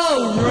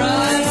 Oh,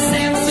 run,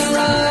 Samson,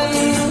 run,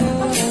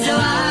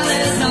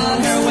 Delilah's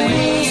on her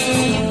way.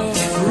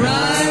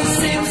 Run,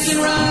 Samson,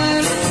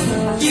 run,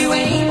 you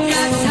ain't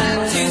got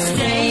time to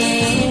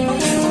stay.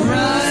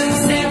 Run,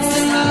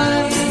 Samson,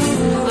 run,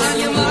 on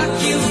your mark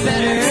you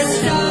better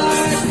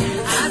start.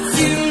 I'd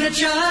sooner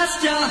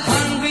trust a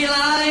hungry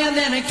lion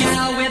than a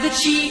gal with a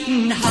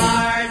cheating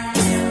heart.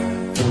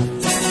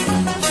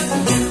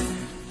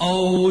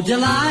 Oh,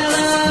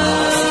 Delilah,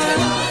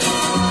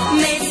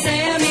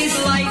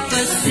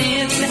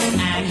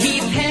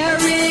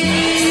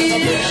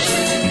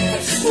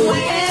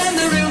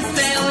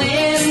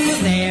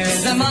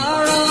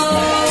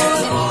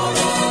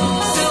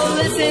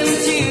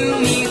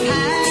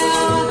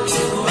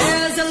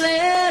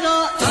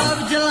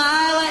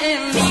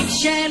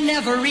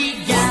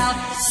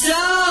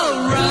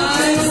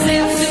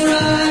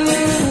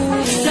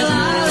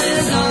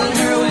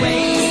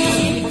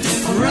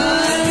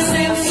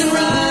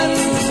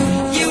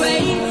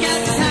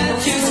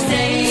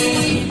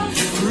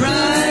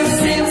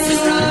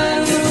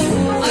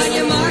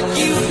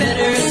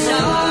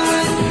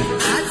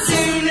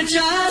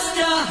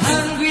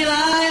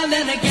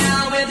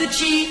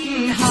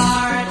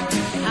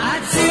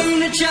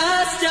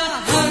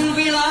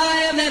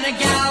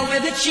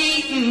 a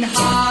cheating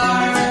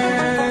heart.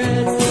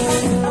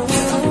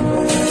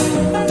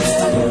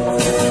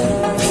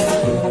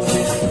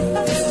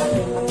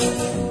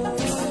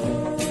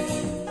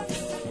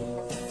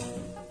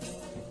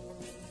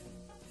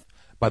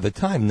 By the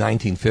time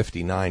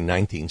 1959,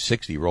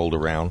 1960 rolled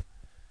around,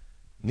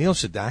 Neil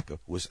Sedaka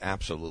was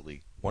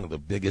absolutely one of the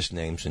biggest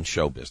names in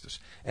show business.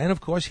 And,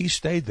 of course, he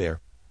stayed there,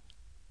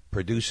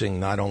 producing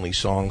not only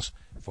songs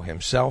for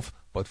himself,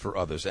 but for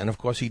others. And, of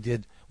course, he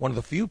did one of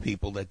the few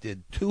people that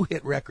did 2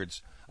 hit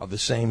records of the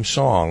same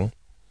song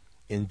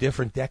in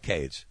different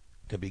decades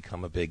to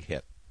become a big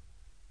hit.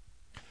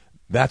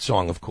 That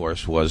song, of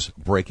course, was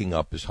Breaking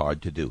Up Is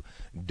Hard to Do,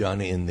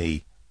 done in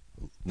the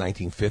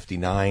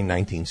 1959,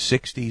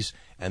 1960s,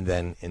 and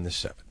then in the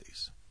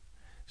 70s.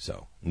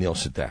 So, Neil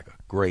Sedaka,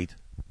 great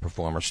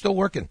performer, still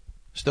working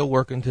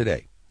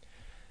today.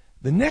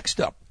 The next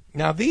up,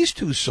 now these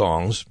 2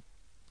 songs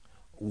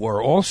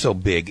were also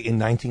big in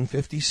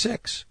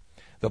 1956.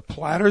 The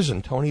Platters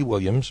and Tony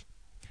Williams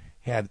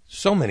had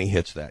so many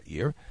hits that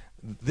year.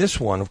 This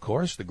one, of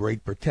course, The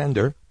Great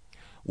Pretender,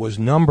 was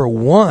number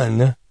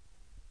 1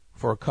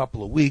 for a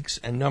couple of weeks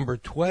and number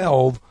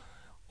 12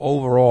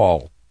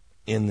 overall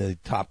in the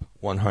top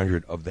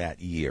 100 of that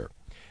year.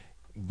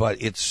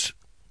 But its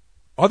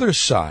other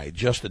side,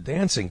 Just a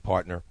Dancing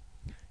Partner,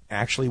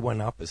 actually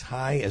went up as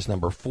high as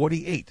number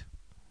 48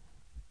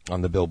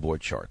 on the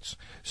Billboard charts.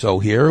 So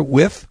here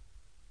with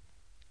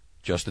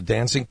Just a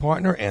Dancing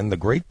Partner and The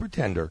Great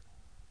Pretender,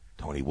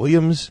 Tony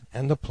Williams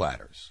and the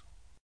Platters.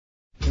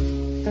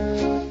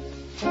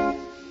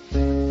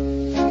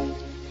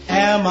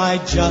 Am I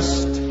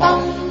just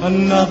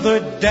another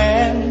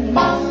dancing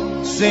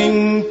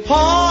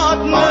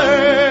partner?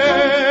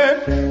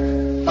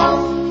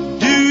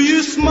 Do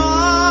you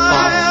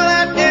smile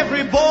at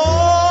every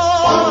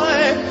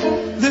boy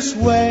this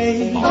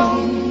way?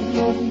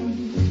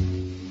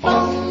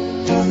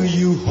 Do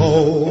you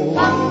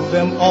hold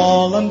them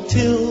all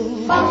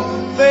until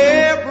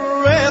they're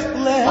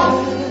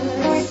breathless?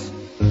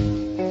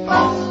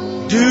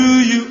 Do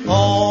you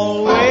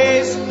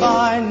always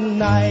find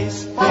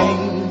nice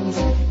things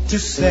to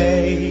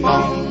say?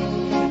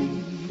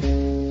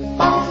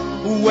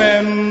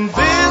 When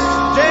this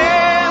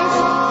dance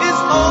is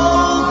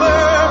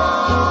over,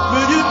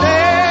 will you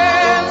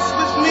dance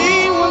with me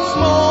once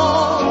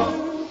more?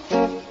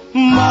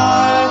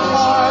 My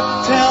heart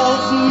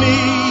tells me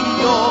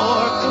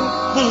you're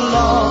the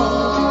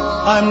love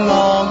I'm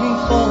longing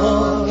for.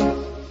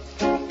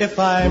 If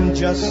I'm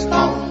just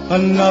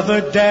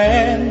another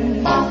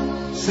dancing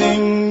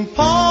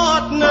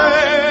partner,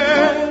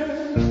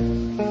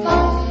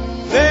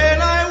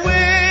 then I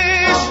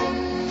wish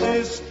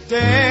this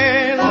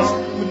dance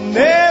would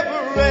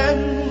never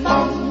end.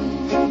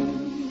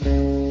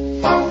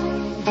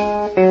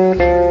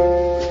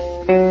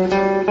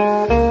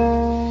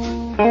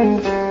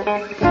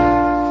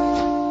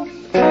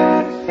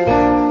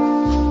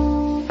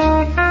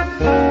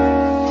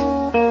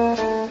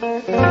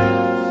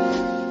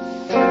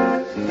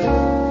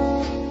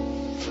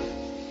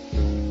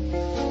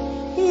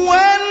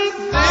 When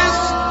this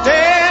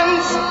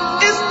dance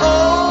is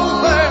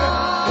over,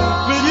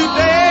 will you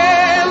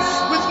dance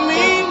with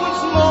me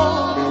once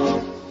more?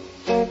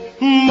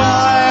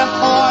 My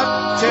heart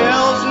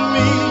tells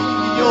me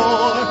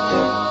you're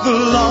the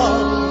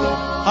love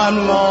I'm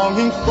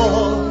longing for.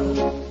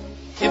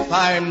 If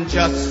I'm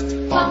just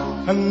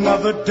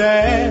another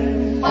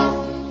dancing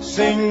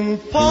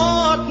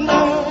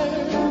partner,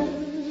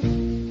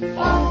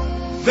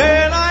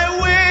 then I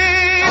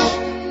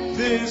wish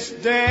this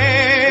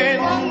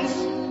dance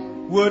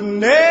would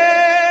never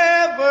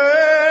end.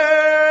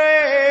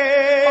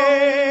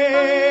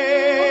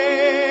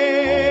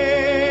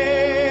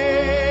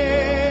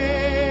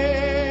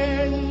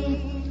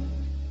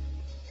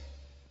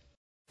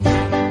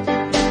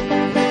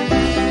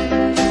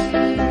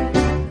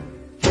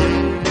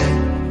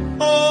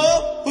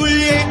 Oh,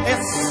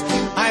 yes,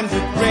 I'm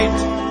the great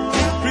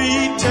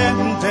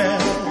pretender.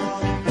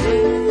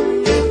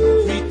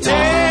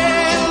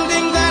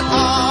 Pretending that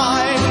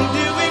I'm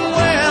doing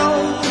well.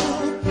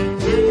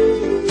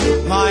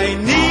 My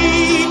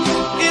need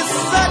is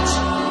such,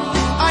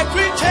 I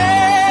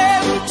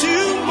pretend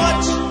too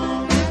much.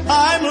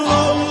 I'm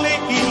lonely,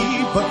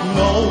 but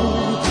no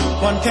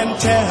one can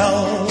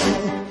tell.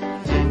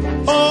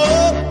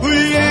 Oh,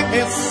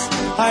 yes,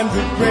 I'm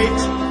the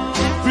great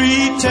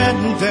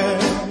pretender.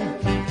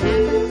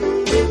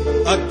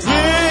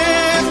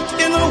 Adrift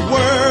in a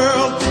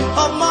world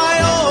of my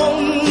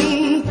own.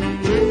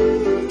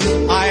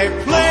 I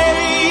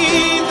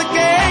play the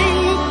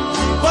game,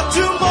 but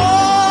to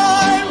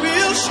my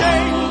real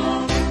shame,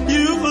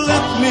 you've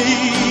left me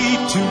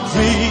to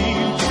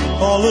grieve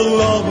all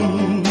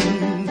alone.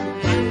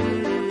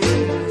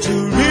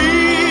 Too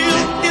real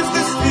is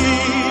this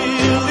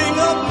feeling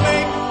of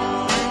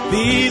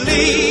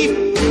make-believe.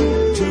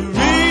 Too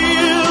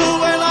real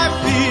when I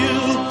feel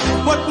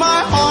what my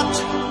heart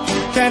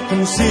can't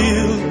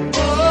conceal.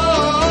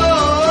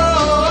 Oh,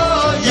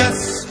 yes,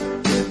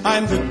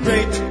 I'm the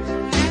great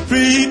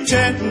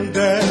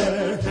pretender.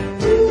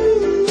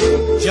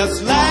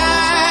 just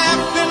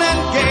laughing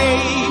and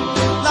gay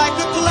like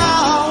a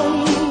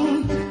clown.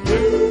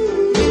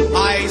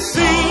 I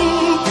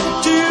seem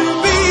to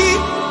be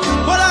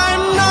what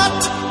I'm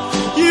not,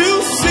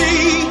 you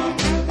see.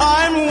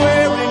 I'm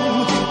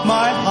wearing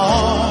my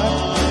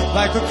heart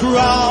like a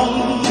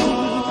crown,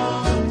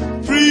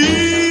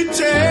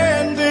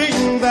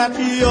 pretending that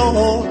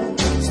you're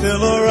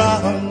still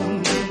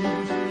around.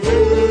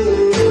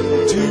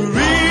 Too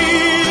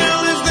real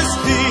is this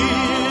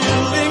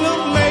feeling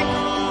of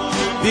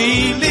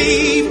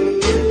make-believe.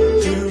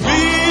 Too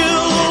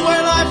real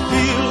when I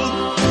feel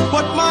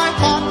what my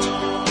heart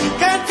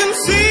can't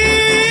conceal.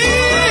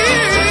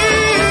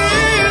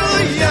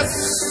 Yes,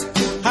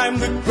 I'm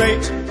the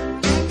great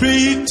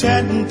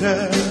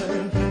pretender,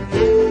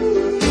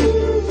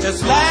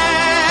 just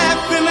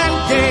laughing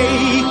and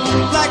gay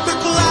like the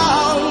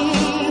clown.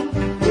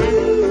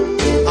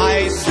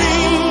 I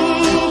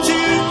seem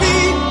to be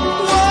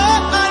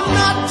what I'm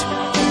not,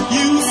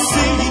 you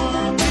see.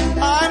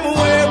 I'm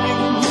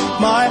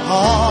wearing my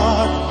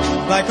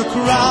heart like a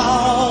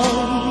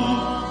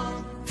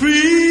crown,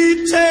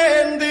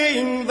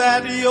 pretending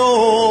that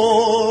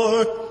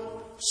you're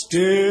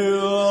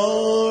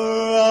still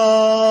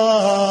around.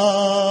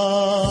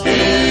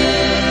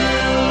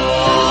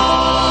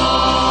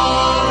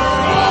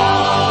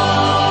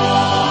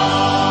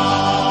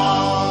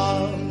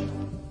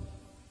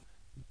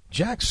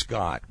 Jack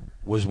Scott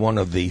was one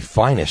of the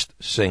finest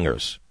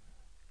singers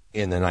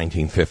in the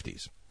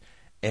 1950s.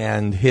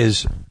 And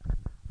his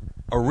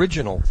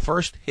original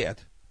first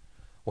hit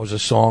was a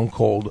song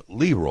called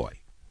Leroy.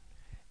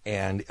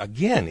 And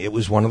again, it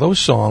was one of those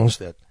songs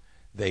that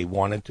they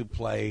wanted to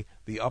play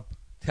the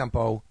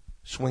up-tempo,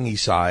 swingy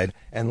side.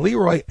 And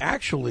Leroy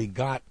actually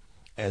got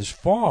as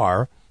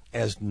far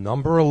as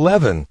number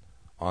 11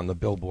 on the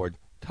Billboard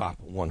Top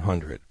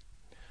 100.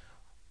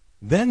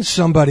 Then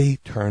somebody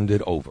turned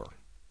it over.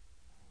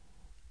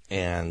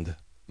 And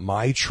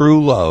My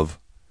True Love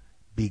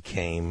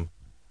became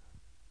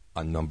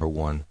a number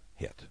 1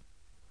 hit,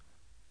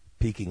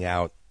 peaking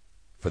out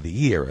for the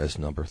year as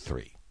number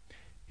 3.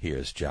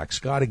 Here's Jack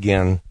Scott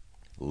again,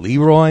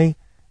 Leroy,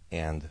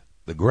 and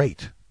the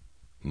great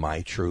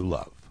My True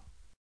Love.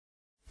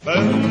 I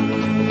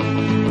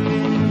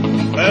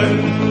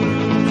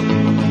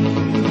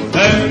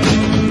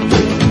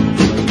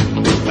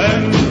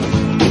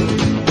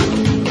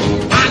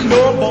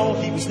know a boy,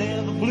 he was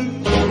never blue.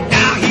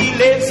 Now he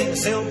lives in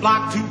cell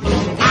block 2.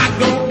 I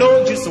don't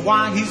know just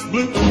why he's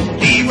blue.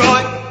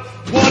 Leroy,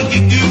 what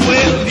you do?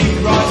 Well,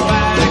 Leroy's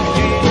back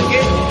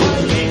again.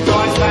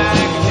 Leroy's back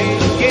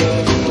again.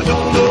 I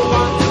don't know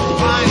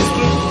why he's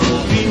blue.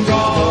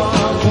 Leroy,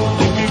 what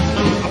you do?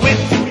 I went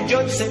to the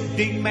judge, said,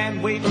 big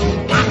man, wait.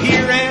 I'm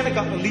here and I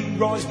got a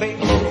Leroy's bail.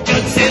 The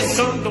judge says,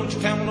 son, don't you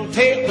tell no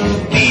tale.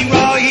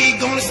 Leroy, he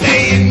gonna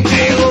stay in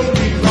jail.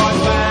 Leroy's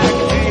back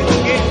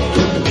again.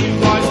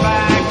 Leroy's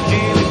back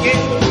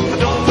again. I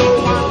don't know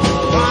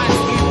why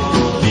it's blue.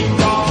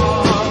 Leroy,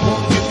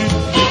 what you do?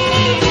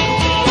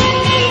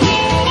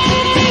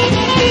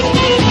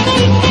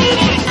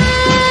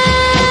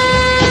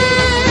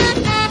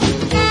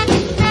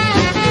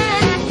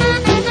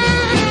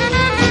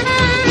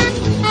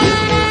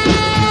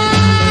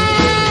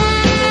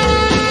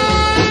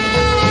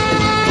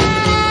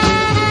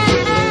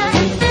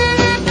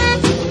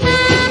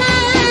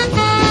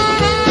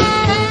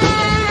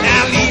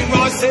 Now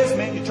Leroy says,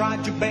 man, you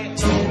tried your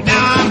best.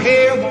 Now I'm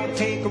here, won't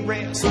take a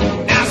rest.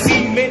 Now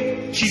see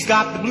me, she's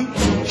got the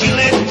blues. She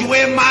let you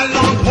wear my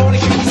long pony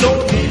shoes.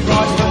 Oh,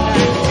 Leroy's back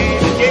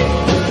again.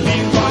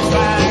 Leroy's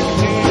back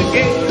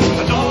again.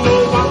 I don't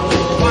know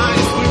why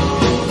it's blue.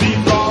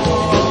 Leroy,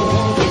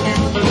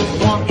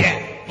 one, yeah,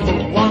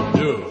 one,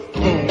 two,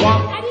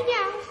 one.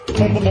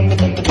 Boom, boom, boom, boom,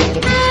 boom, boom, boom.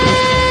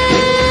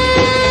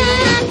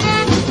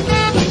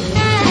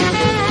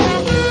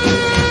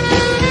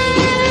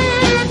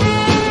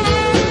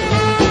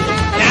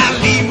 Now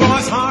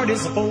Leroy's heart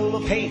is full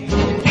of hate.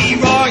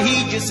 Leroy,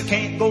 he just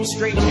can't go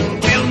straight.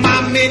 Tell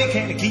my men he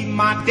can't keep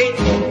my date.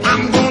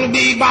 I'm gonna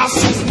be boss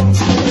 6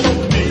 months.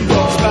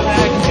 Leroy's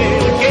back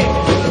again.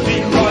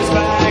 Leroy's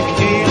back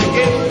again.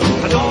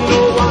 I don't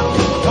know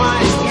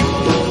why it's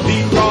blue.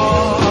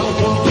 Leroy,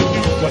 what you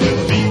do? Well,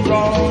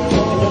 Leroy,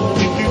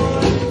 what you do?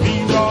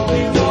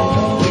 Leroy,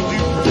 what you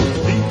do?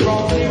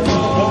 Leroy,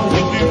 what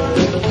you do?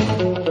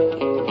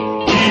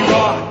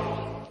 Leroy.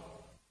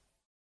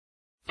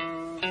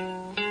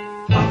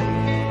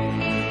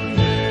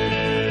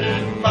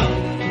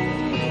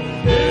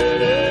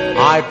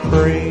 I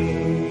pray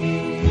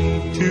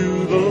to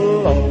the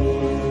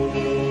Lord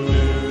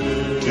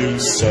to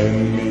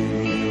send me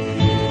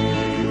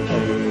a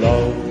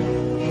love.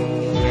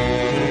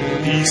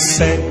 He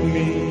sent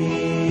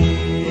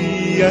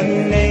me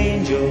an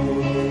angel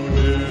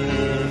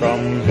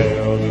from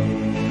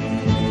heaven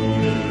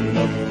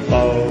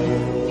above.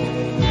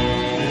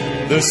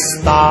 The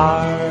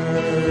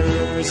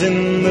stars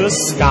in the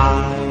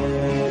sky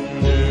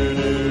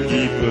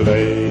He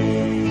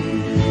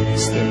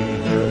placed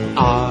in her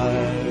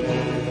eye.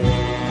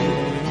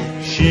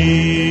 She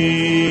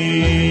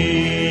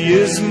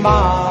is my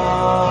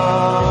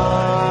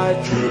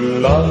true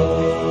love.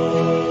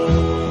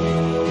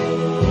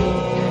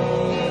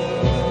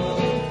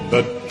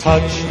 The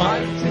touch, my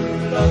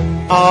true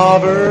love,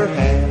 of her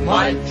hand,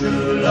 my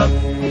true love,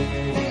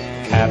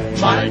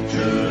 captured my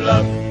true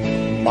love,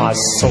 my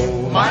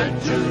soul, my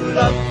true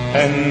love,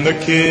 and the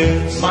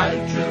kiss, my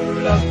true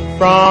love,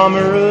 from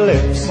her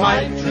lips,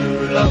 my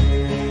true love,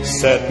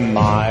 set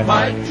my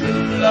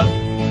true love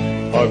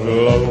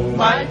aglow,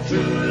 my true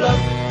love,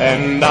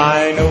 and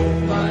I know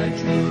my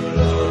true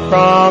love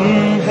from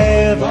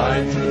heaven,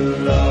 my true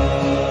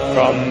love,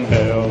 from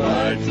hell,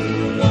 my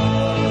true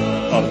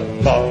love,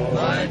 above,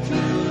 my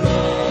true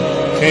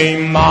love,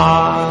 came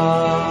my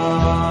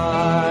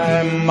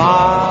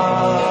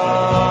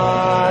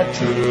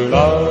true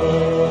love.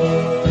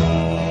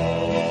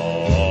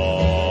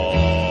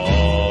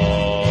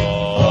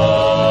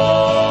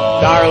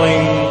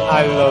 Darling,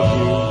 I love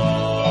you.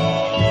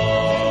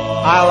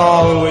 I'll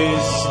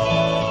always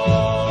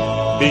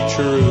be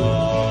true.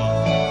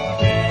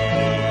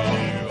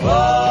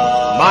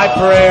 My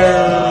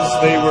prayers,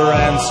 they were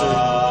answered,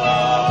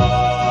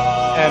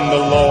 and the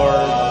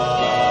Lord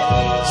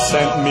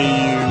sent me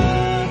you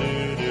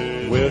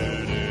with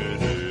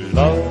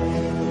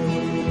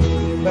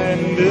love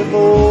and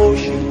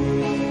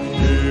devotion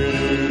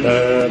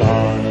that I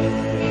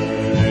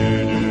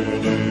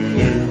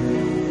knew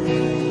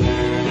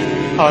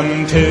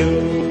until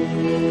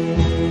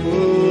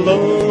the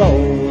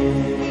Lord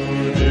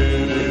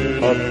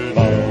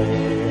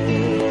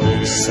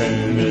above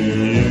sent me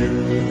you.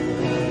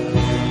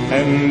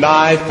 And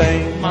I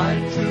thank my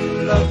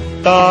true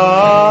love,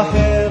 the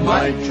heaven,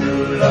 my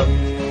true love,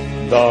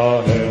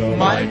 the hell,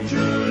 my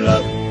true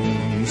love,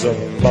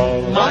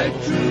 above, my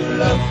true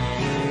love,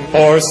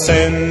 for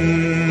sending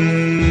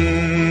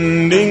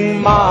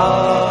my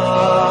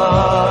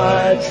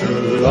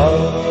true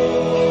love.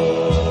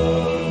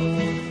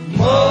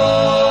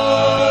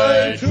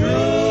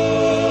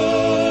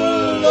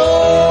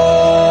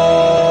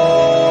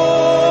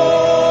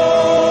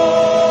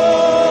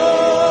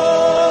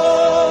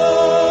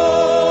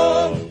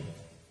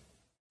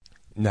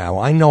 Now,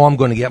 I know I'm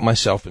going to get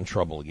myself in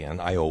trouble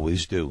again. I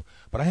always do.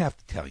 But I have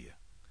to tell you,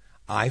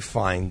 I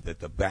find that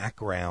the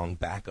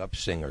backup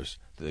singers,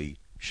 the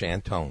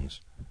Chantones,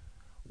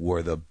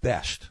 were the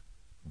best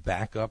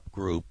backup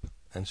group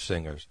and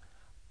singers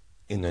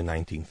in the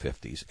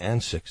 1950s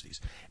and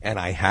 60s. And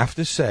I have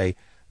to say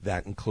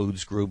that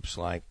includes groups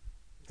like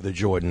the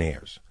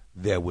Jordanaires.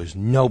 There was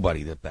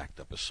nobody that backed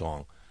up a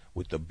song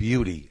with the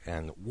beauty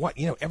and what,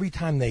 every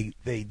time they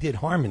did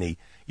harmony,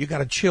 you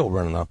got a chill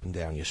running up and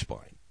down your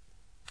spine.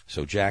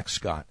 So Jack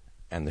Scott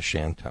and the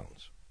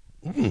Chantones.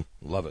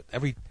 Love it.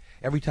 Every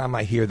time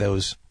I hear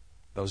those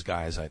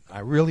guys, I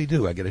really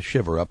do. I get a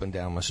shiver up and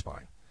down my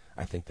spine.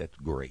 I think that's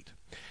great.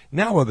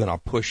 Now we're going to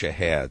push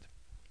ahead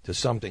to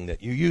something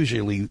that you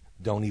usually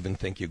don't even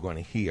think you're going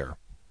to hear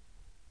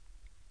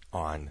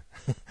on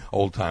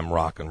Old Time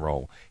Rock and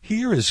Roll.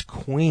 Here is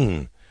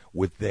Queen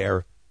with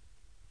their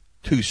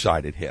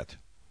two-sided hit.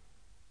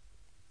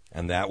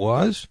 And that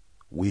was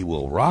We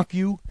Will Rock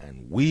You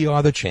and We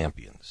Are the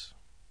Champions.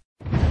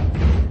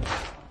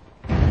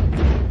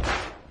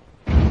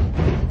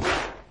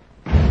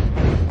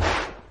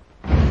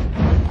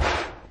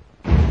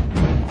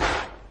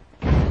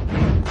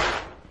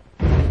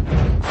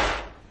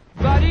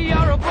 Buddy,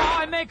 you're a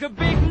boy, make a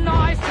big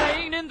noise,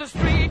 playing in the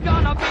street,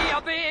 gonna be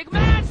a big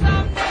man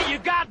someday. You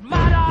got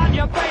mud on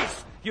your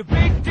face, you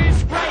big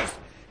disgrace,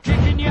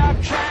 kicking your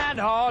can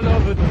all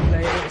over the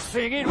place,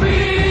 singing, we will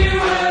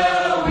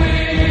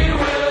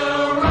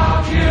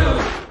rock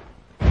you.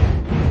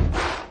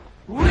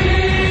 We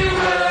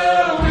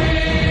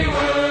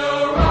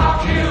will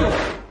rock you.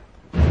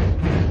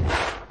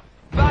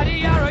 Buddy,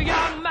 you're a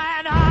young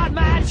man, hard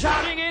man,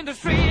 shouting in the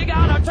street, you're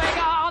gonna take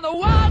on the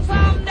world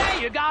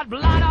someday. You got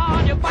blood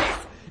on your face,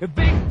 a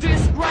big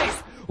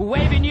disgrace,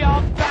 waving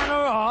your banner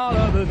all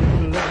over the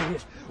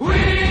place. We will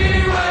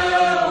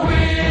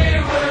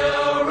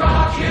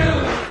rock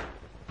you.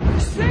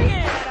 Sing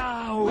it.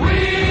 We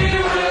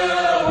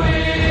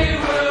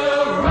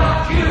will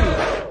rock you.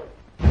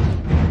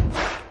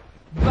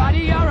 Buddy,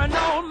 you're an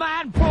old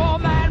man, poor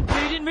man,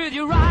 pleading with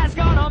your eyes,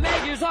 gonna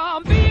make you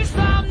zombie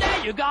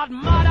someday. You got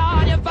mud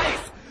on your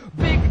face,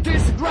 big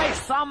disgrace,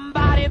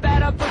 somebody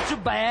better put your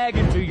bag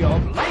into your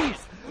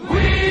place. We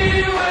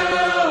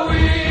will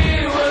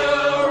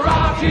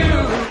rock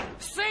you.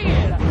 Sing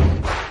it.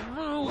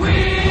 We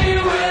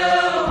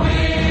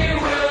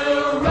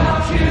will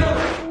rock you.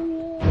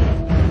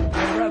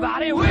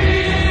 Everybody, we will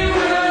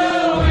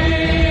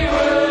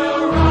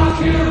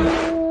rock you.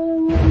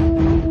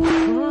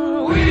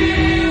 We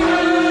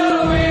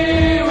will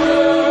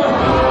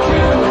rock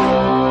you.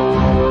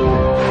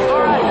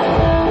 All right.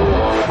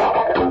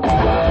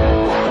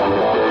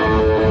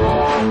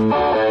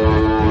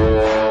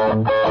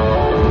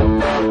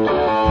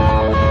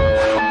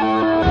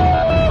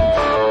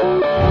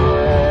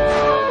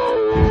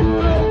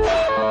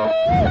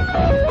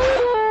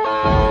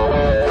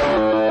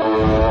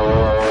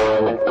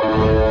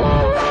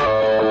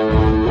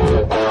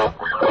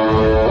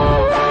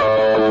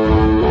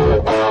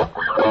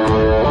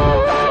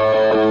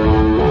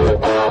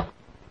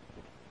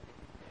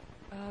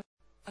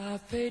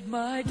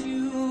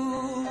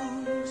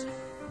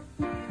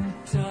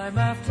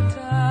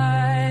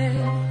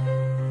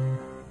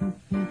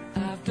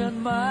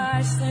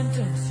 my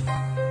sentence,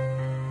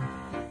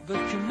 but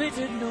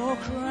committed no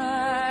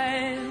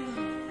crime.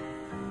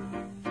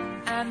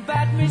 And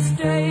bad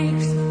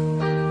mistakes,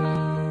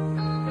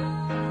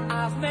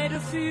 I've made a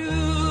few.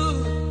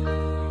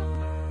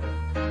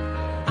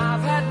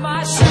 I've had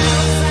my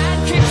shadows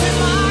and kicks in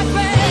my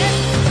bed,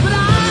 but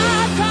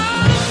I've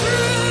come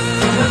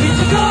through. I need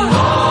to go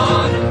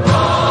on,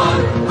 on,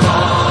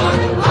 on,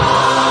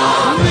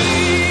 on. We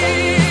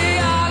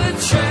are the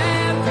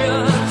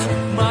champions,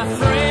 my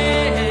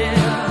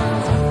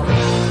friends,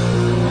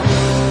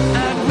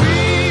 and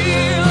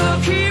we'll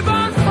keep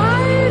on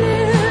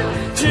fighting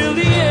till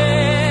the end.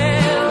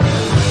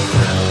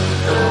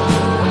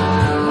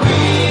 We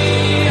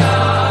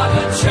are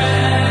the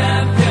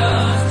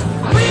champions.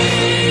 We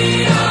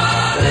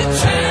are the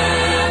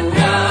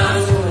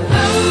champions.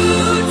 No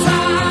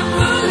time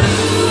for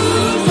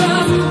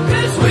losers,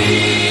 'cause we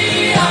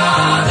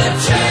are the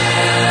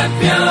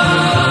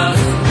champions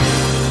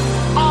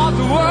of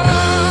the world.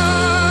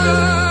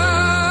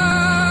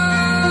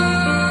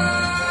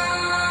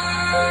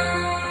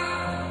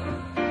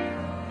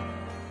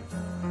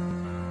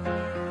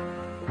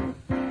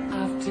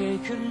 I've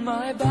taken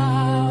my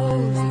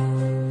bows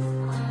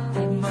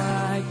and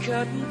my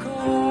curtain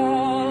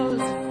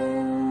calls.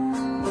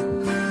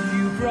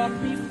 You brought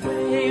me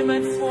fame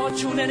and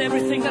fortune and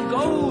everything that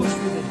goes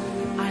with it.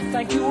 I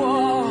thank you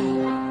all,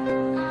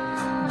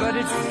 but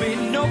it's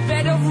been no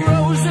bed of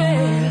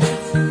roses,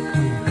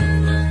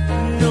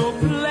 no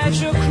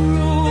pleasure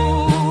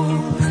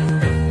cruise.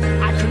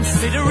 I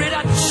consider it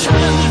a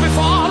challenge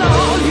before the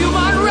whole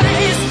human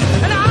race,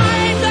 and I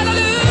ain't gonna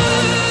lose.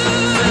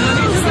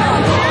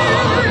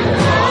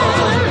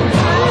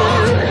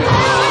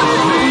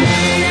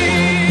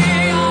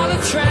 We are the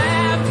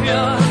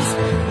champions,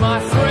 my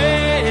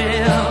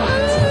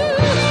friends,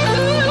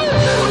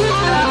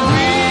 and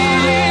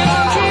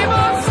we'll keep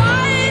on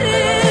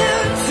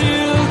fighting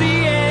till the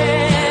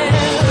end.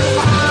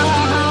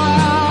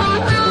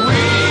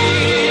 We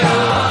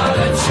are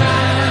the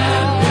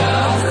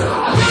champions.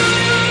 We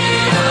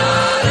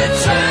are the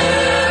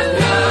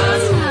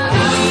champions.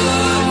 No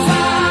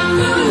time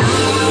for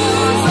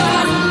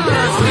losers,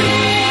 'cause we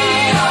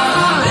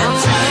are the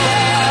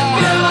champions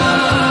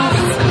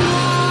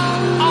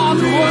of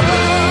the world.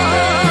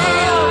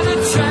 The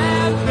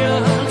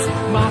champions,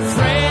 my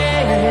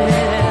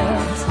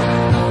friends,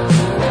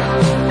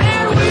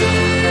 and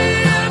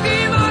we'll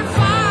keep on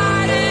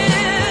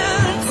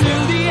fighting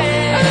till the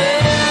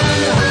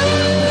end.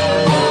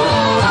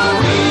 Oh,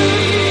 we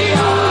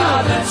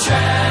are the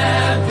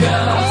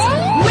champions.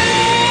 We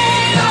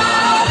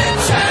are the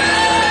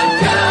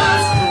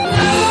champions.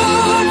 No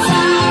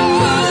time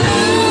for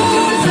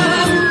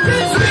losers,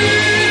 'cause we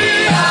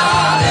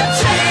are the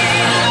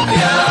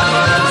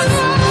champions.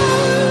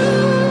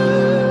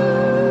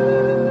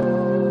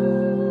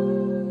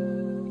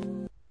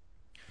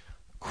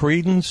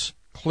 Creedence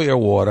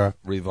Clearwater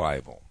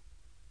Revival,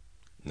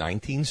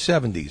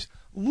 1970s.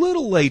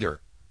 Little later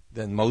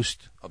than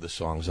most of the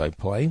songs I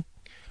play,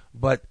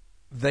 but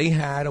they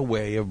had a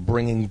way of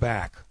bringing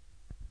back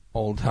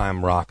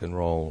old-time rock and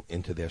roll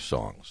into their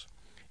songs,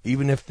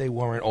 even if they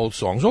weren't old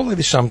songs.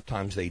 Although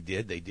sometimes they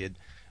did. They did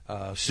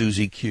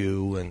Susie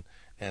Q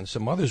and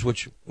some others,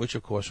 which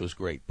of course was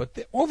great. But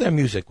all their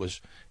music was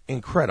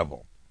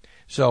incredible.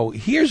 So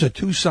here's a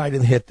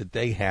two-sided hit that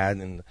they had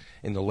in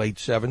the late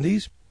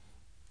 70s.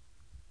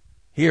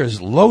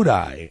 Here's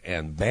Lodi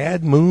and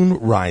Bad Moon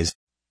Rising.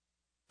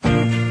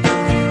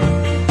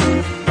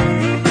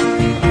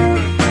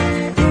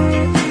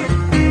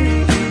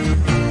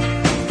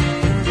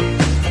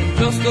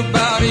 Just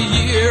about a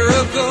year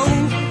ago,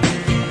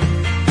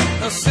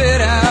 I set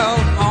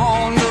out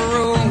on the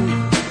road,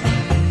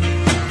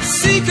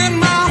 seeking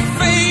my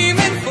fame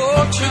and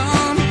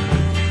fortune,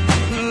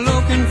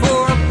 looking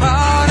for a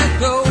pot of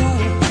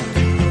gold.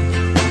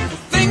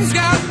 Things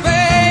got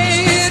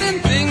bad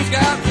and things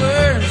got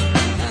worse,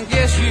 I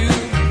guess you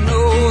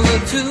know the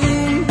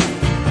tune.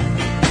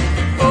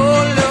 Oh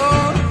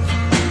Lord,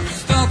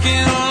 stuck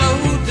in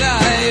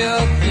Lodi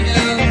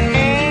again.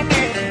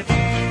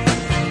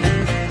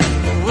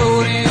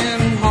 Rode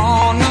in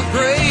on a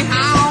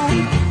Greyhound,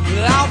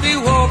 I'll be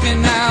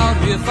walking out.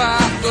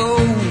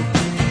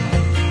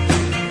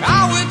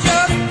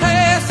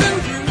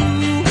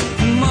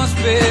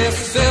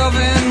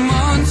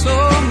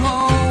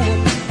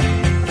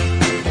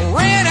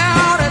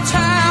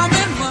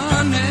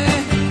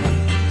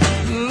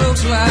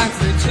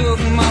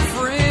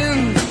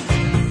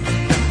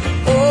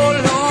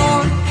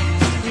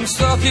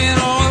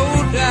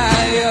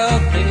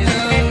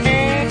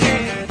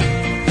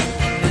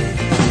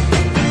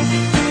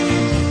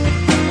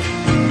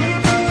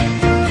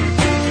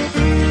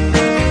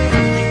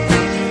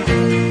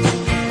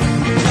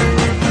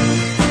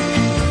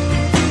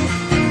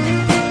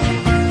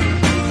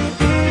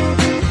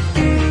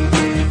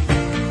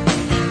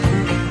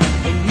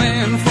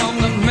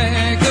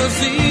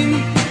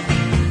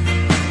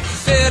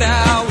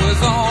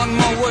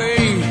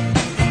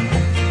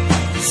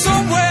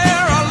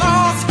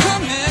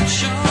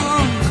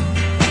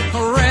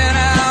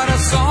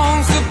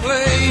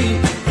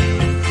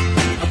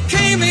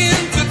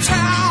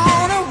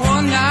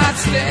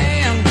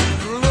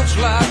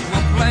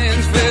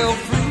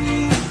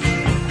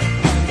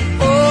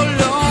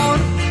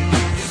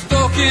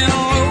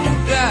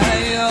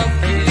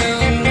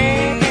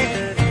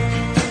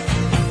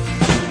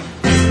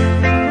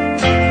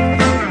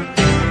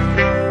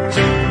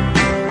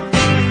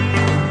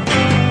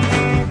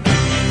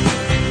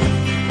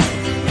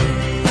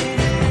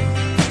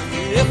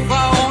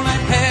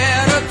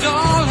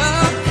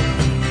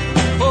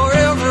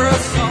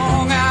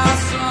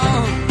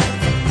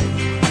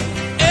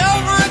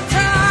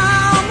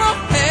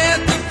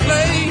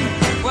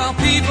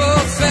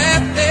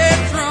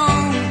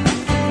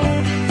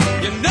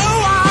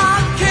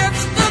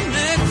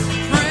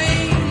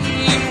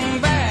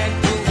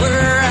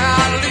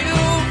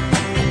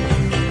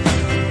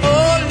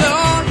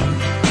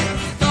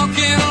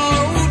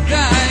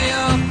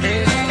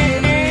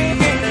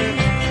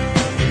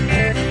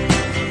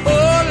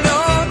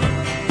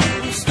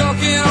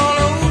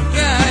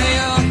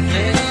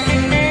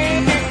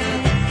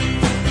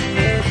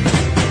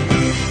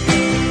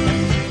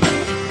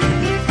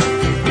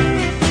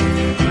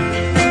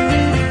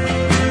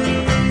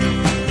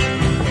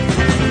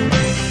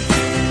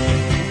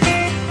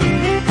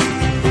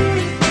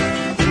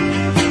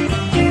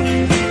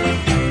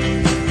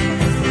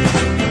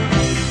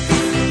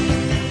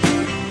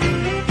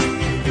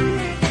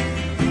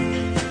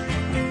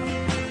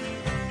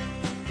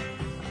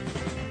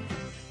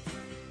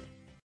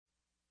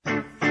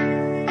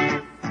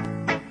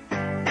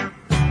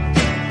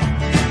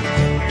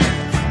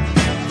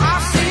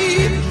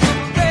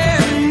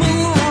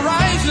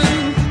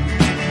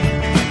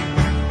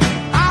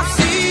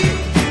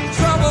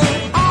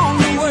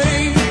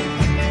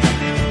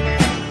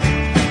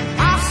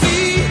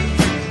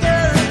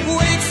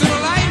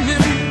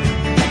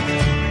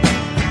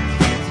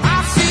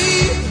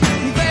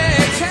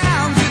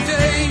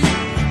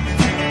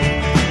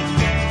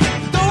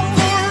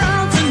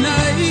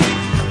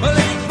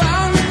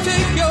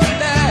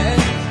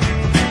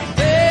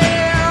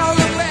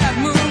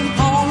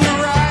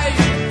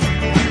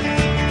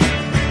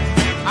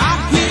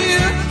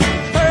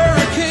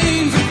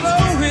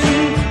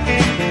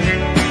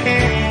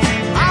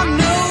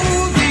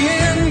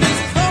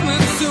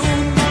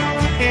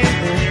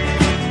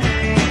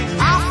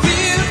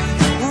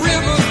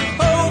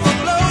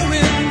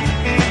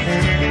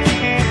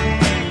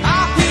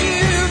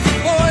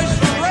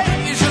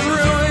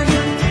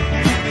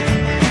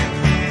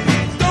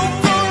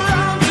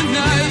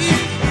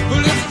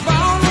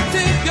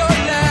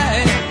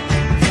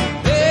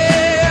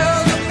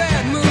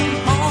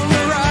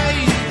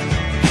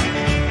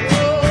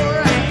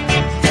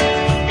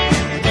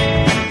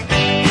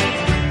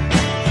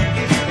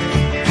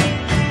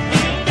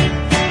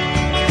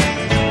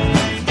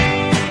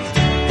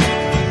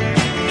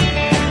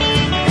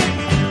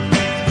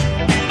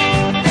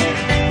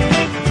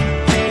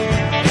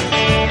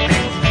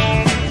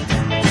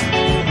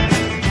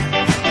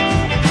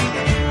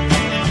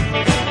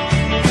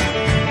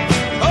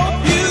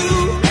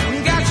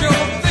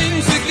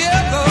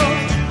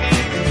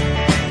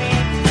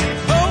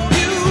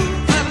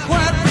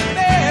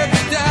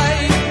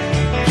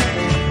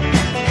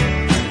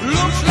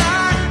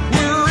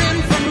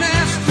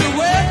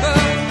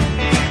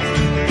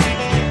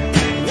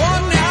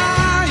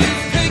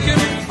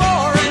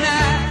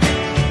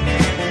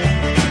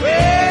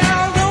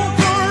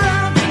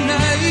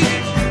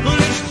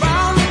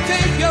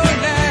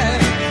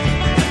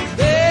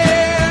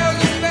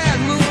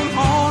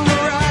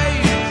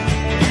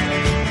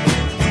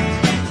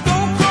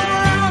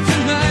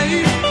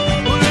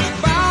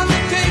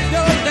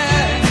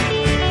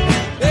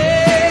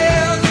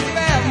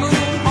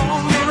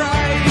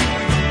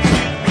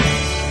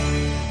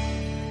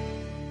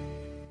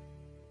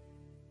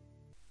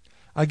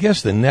 I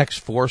guess the next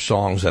 4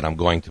 songs that I'm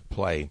going to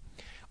play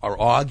are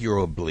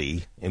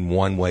arguably, in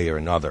one way or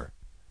another,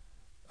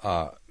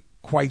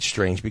 quite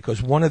strange,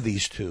 because one of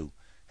these two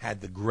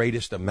had the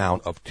greatest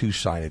amount of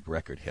two-sided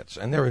record hits.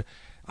 And there,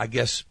 I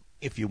guess,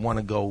 if you want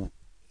to go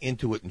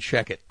into it and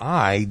check it,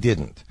 I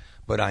didn't.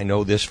 But I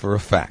know this for a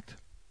fact.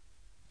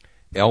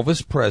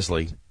 Elvis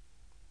Presley,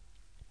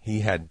 he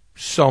had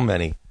so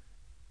many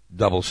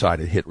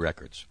double-sided hit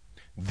records.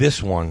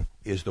 This one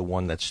is the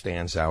one that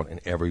stands out in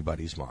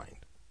everybody's mind.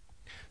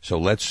 So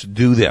let's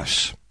do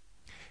this.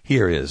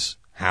 Here is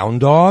Hound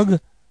Dog,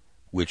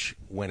 which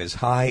went as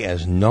high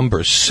as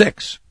number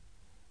 6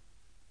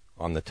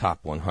 on the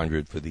top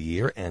 100 for the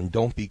year, and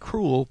Don't Be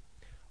Cruel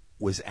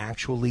was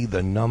actually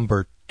the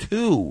number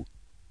 2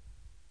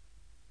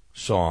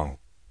 song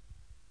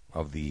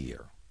of the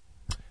year.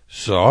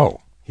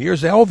 So,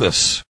 here's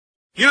Elvis.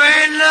 You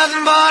ain't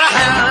nothing but a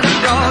hound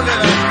dog,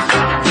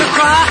 you're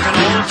crying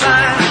all the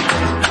time.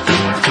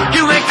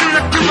 You ain't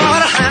nothing but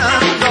a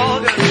hound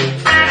dog,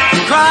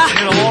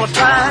 crying all the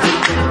time.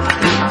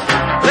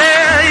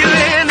 Well, you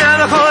ain't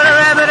never caught a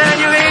rabbit and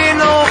you ain't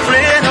no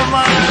friend of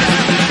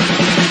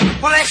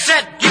mine. Well, they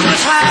said you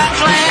was high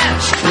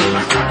class,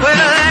 well,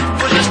 that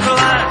was just a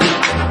lie.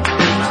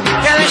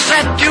 Yeah, they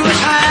said you was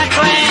high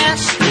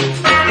class,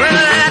 well,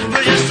 that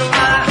was just a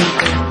lie.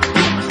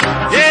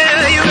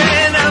 Yeah, you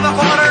ain't never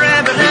caught a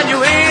rabbit and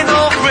you ain't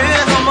no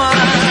friend of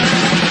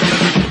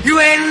mine. You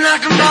ain't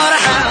nothing but a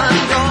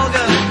hound dog,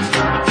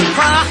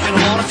 crying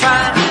all the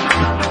time.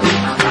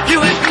 You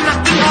ain't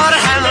nothing but a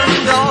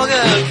hound dog,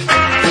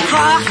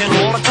 crying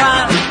all the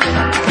time.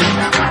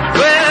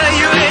 Well,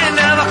 you ain't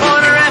never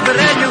caught a rabbit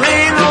and you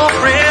ain't no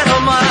friend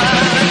of mine.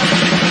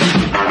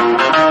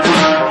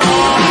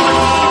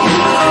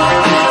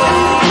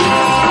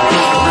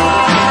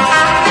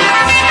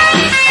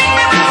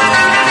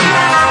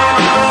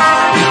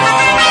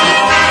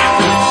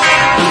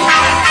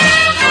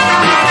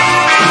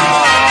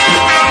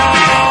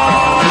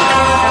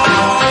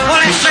 Well,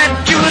 they said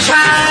you was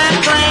high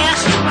class.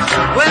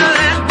 Well,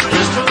 that was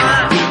just a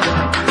lie.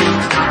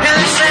 Yeah,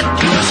 they said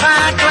you was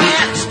high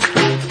class.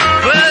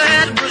 Well,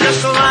 that was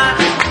just a lie.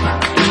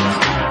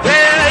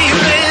 Well, you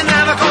ain't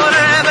never caught a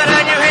rabbit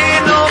and you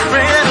ain't no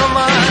friend of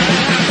mine.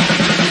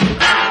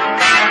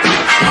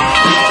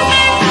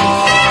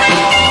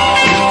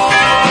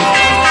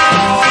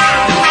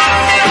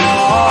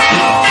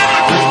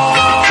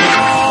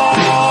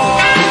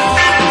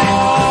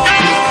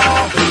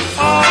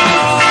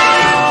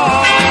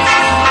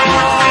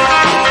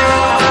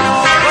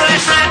 Well, they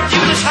said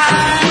you was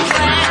high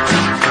class.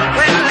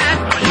 Well, that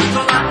was just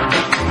a lie.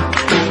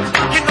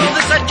 You know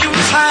they said you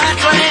was high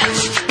class.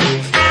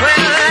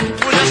 Well, that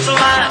was just a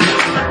lie.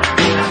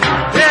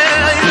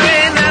 Well, you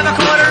ain't never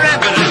caught a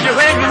rabbit and you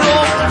ain't no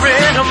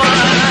friend of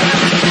mine.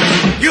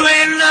 You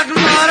ain't nothing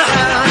but a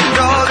hound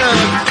dog,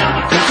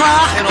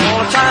 crying all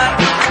the time.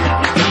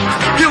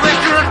 You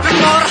ain't nothing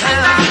but a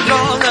hound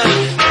dog,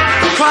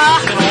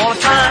 crying all the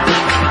time.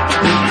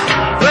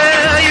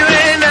 Well, you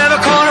ain't never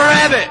caught a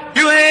rabbit,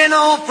 you ain't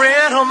no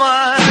friend of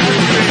mine.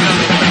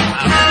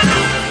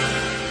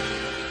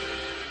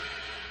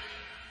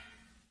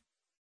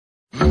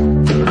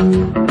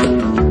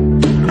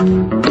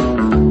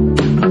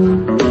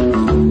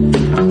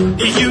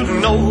 You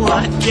know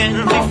I can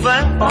be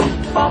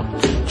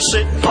found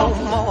sitting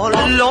home all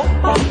alone.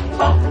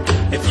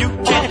 If you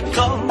can't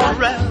come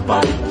around,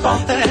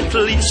 at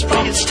least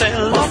please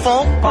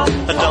telephone.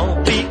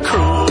 Don't be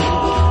cruel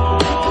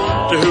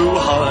to who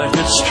heart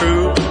is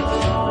true.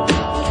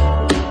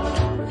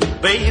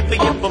 Baby,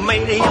 if I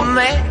made you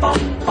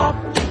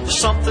mad,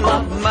 something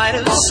I might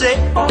have said,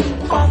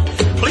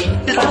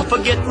 please don't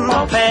forget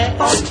my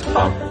past.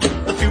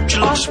 The future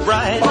looks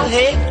bright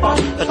ahead.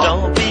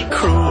 Don't be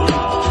cruel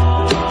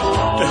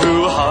to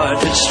who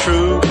heart is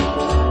true.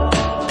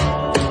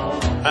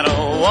 I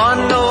don't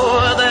want no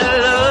other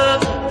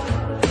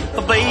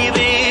love,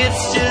 baby,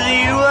 it's just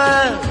you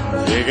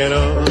I'm thinking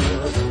of.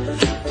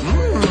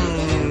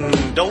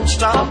 Don't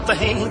stop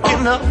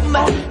thinking of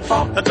me,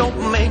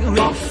 don't make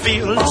me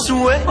feel this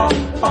way.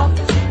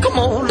 Come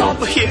on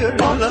over here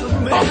and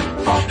love me,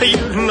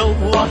 you know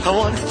what I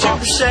want you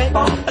to say.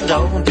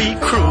 Don't be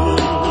cruel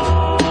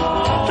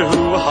to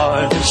who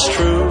heart is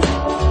true.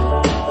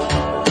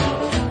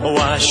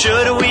 Why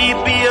should we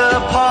be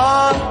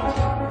apart?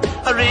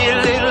 I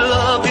really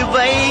love you,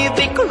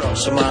 baby,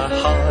 cross my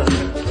heart.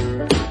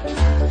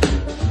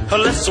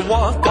 Let's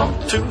walk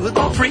up to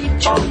the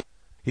preacher.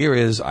 Here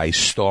is I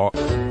Stalk.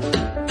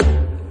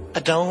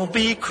 Don't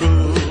be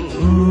cruel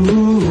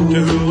to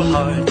who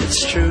heart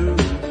is true.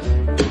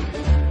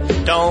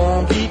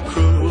 Don't be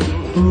cruel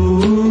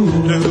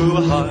to who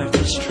heart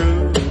is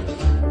true.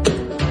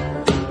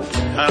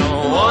 I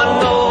don't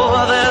want no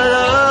other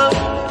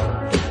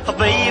love,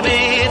 baby,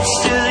 it's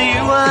still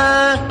you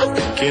I'm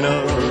thinking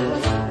of.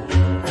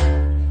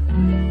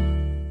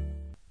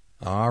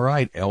 All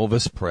right,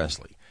 Elvis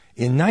Presley.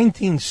 In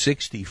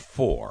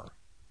 1964,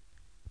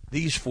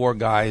 these 4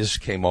 guys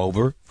came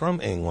over from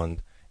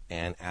England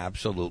and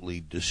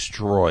absolutely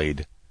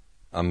destroyed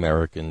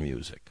American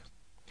music.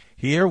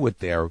 here with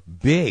their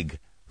big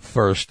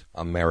first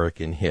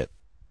American hit.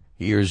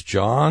 Here's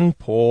John,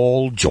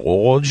 Paul,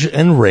 George,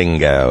 and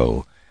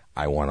Ringo.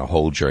 I Want to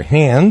Hold Your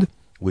Hand,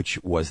 which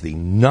was the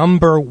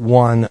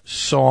 #1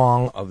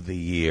 song of the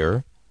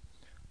year.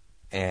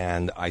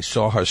 And I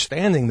saw her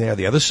standing there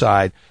the other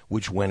side,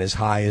 which went as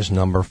high as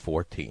number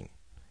 14.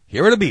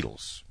 Here are the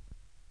Beatles.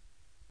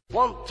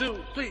 1, 2,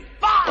 3,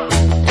 4.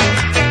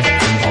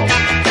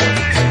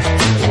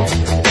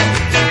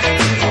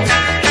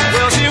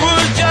 Well, she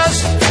was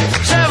just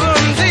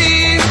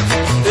 17,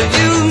 if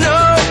you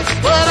know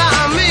what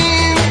I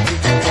mean.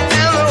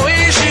 And the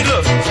way she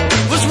looked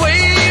was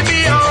way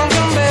beyond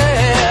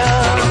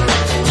compare.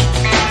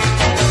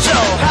 So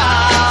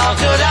how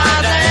could I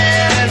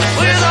dance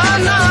with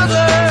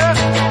another?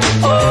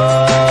 Oh,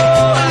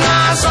 and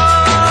I saw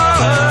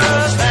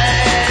her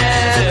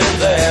standing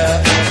there.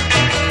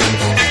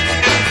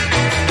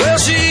 Well,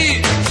 she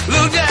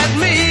looked at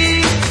me,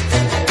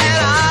 and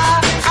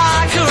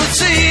I could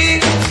see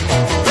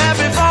that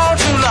before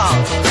too long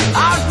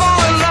I'd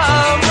fall in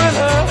love with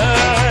her.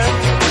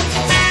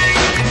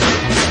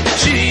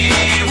 She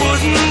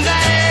wouldn't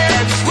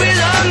dance with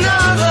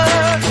another.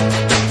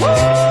 Whoa,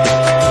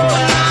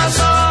 and I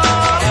saw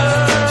her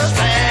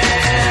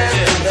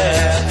standing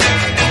there.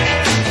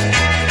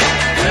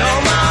 Well,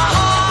 my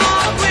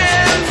heart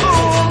went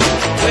boom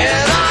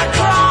when I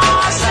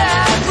crossed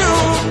that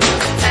room,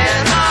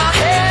 and I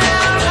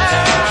held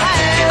her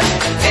hand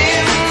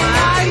in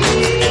my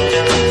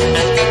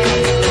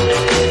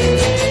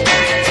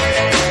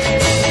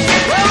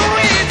Well,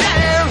 we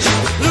danced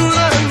through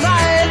the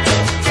night,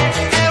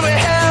 and we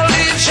held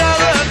each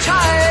other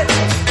tight,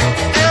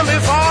 and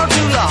before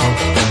too long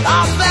I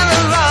fell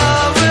in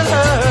love with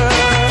her.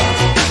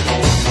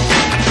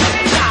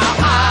 Now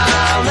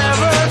I'll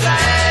never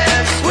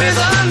dance with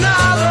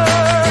another.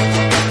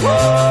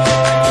 Whoa,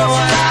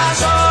 when I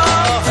saw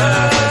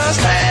her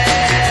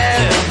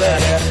standing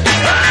there.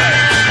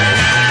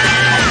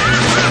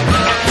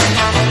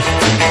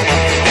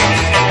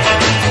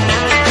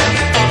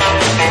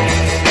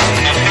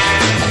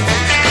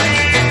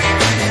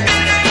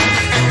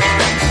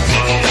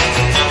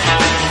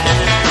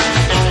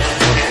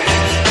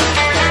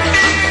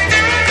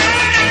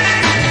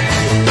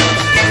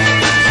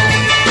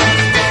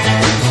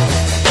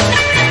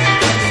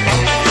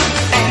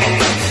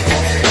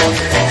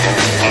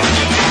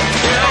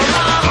 Well,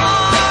 my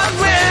heart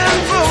went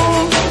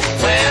boom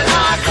when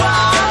I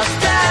crossed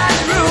that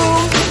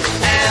room,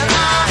 and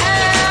I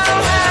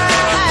held her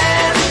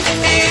hand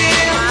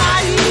in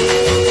my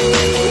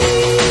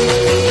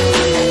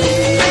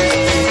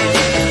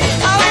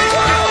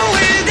Oh,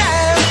 we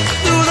danced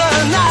through the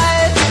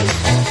night,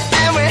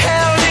 and we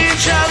held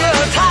each other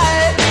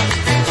tight,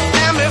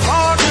 and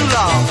before too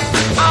long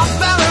I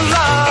fell in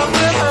love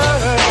with her.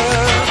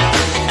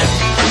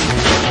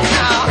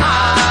 Now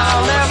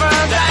I'll never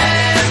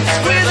dance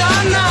with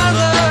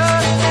another.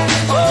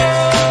 Oh,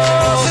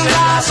 since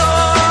I saw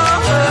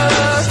her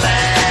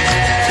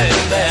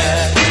standing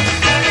there.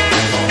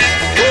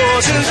 Oh,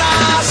 since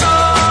I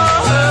saw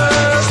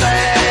her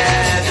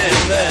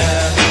standing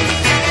there.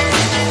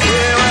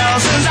 Yeah, well,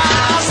 since I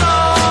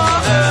saw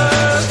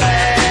her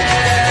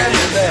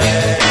standing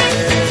there.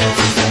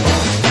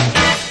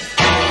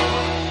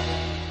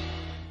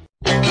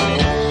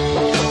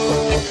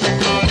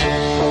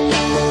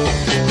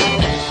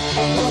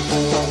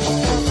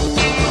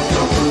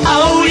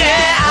 Oh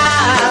yeah,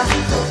 I'll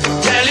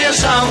tell you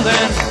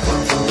something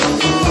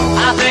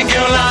I think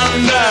you'll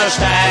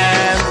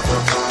understand.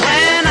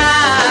 When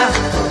I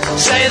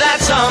say that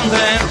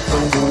something,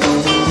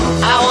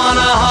 I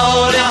wanna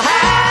hold your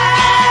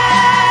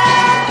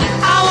hand.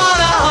 I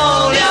wanna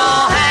hold your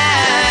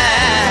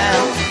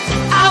hand.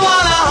 I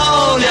wanna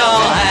hold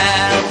your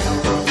hand.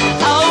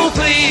 Oh,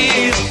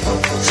 please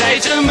say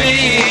to me,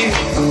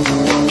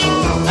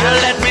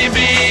 let me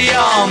be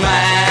your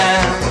man.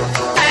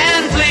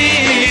 And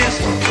please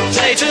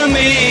say to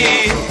me,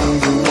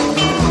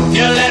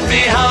 you let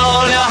me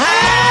hold your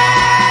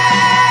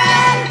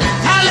hand.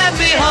 And let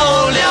me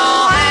hold your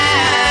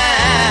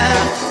hand.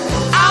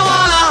 I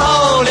wanna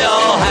hold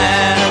your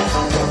hand.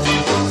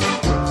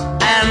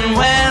 And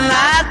when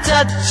I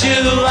touch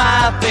you,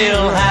 I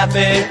feel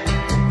happy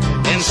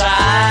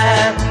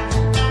inside.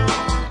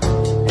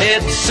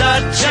 It's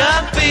such a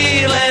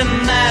feeling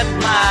that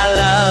my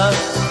love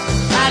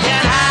I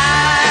can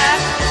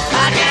hide,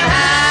 I can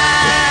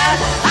hide,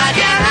 I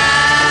can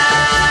hide.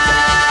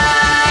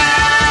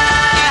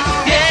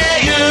 Yeah,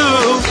 you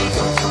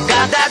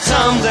got that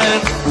something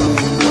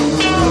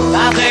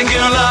I think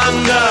you'll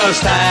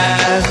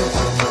understand.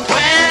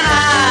 When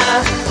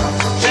I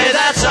say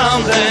that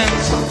something,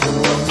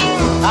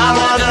 I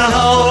want to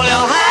hold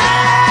your hand.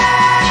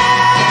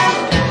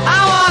 I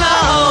want to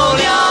hold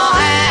your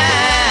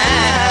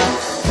hand.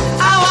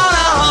 I want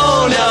to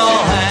hold your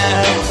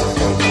hand.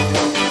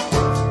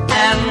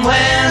 And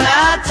when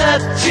I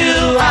touch you,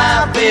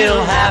 I feel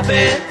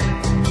happy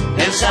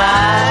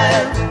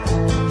inside.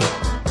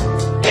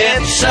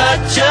 It's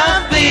such a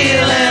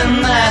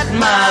feeling that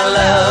my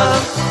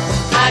love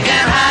I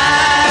can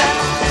hide,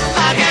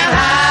 I can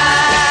hide.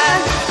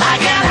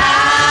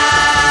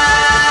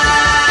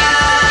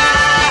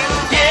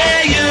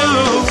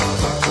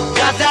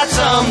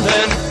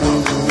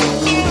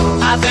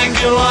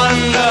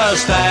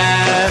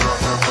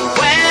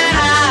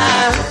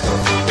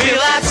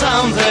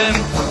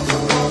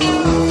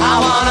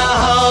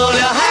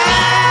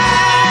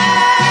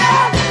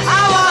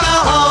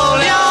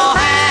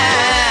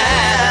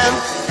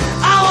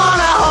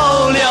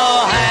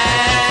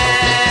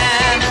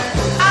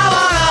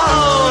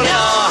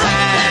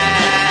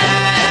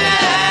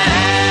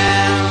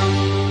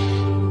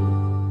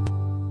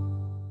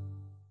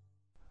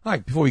 All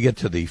right, before we get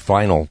to the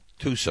final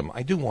twosome,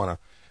 I do want to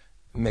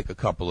make a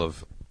couple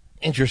of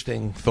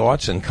interesting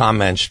thoughts and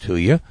comments to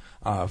you.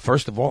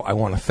 First of all, I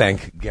want to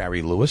thank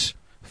Gary Lewis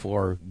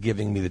for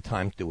giving me the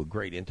time to do a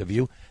great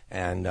interview,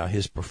 and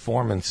his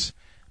performance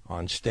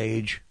on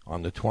stage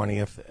on the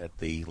 20th at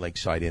the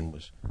Lakeside Inn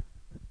was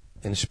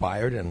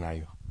inspired, and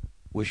I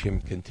wish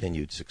him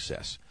continued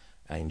success.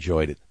 I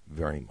enjoyed it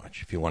very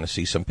much. If you want to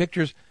see some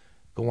pictures,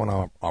 go on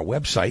our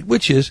website,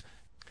 which is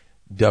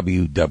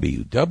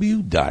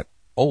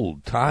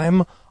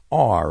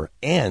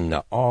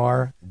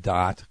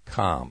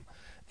www.oldtimernr.com.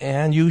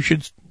 And you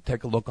should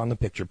take a look on the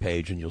picture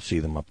page, and you'll see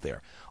them up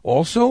there.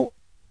 Also,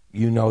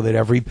 you know that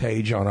every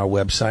page on our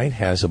website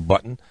has a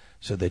button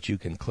so that you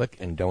can click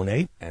and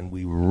donate, and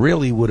we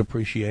really would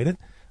appreciate it.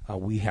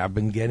 We have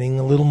been getting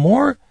a little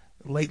more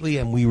lately,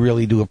 and we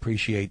really do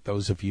appreciate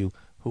those of you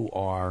who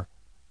are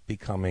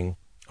becoming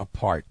a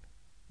part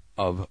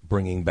of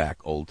bringing back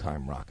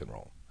old-time rock and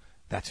roll.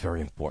 That's very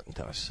important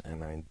to us,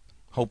 and I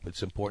hope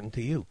it's important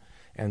to you.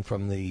 And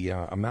from the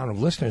amount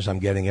of listeners I'm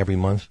getting every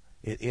month,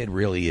 it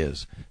really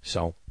is.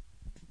 So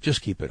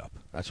just keep it up.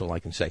 That's all I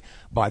can say.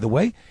 By the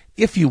way,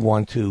 if you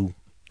want to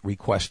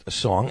request a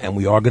song, and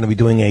we are going to be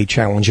doing a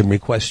challenge and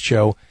request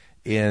show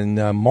in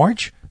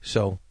March,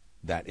 so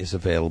that is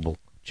available.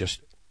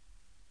 Just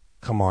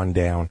come on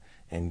down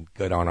and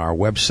get on our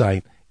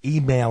website,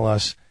 email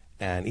us,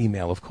 and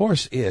email, of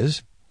course,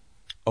 is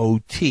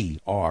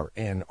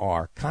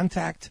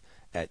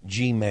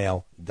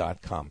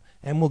otrnrcontact@gmail.com.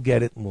 And we'll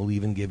get it, and we'll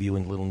even give you a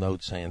little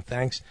note saying,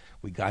 thanks,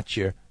 we got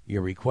your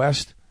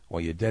request or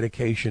your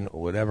dedication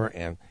or whatever,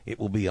 and it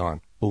will be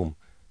on. Boom.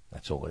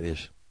 That's all it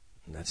is.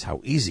 And that's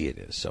how easy it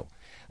is. So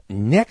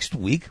next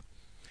week,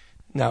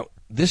 now,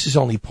 this is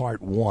only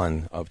part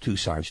one of Two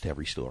Sides to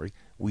Every Story.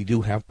 We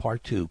do have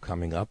part two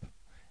coming up,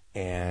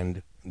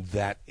 and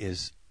that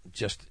is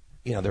just,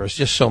 there's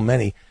just so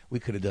many, we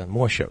could have done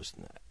more shows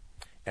than that.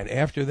 And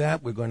after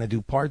that, we're going to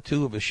do part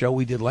two of a show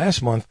we did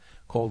last month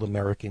called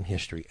American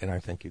History, and I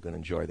think you're going to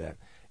enjoy that.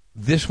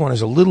 This one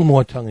is a little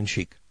more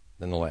tongue-in-cheek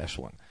than the last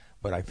one,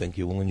 but I think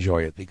you will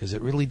enjoy it because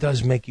it really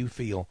does make you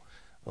feel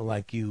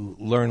like you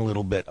learn a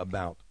little bit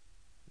about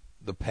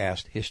the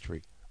past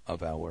history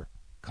of our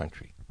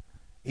country,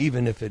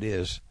 even if it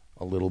is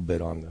a little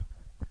bit on the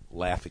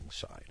laughing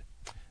side.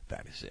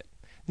 That is it.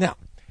 Now,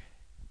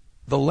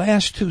 the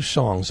last two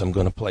songs I'm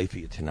going to play for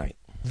you tonight,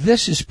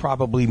 this is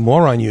probably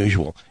more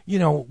unusual.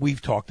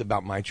 We've talked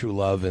about My True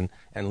Love and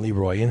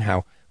Leroy, and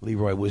how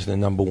Leroy was the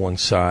number one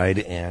side,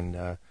 and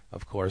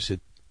of course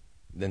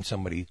then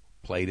somebody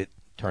played it,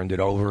 turned it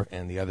over,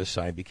 and the other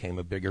side became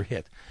a bigger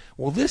hit.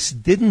 Well, this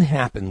didn't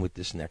happen with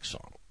this next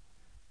song.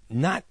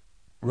 Not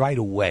right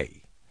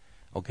away.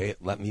 Okay,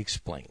 let me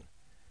explain.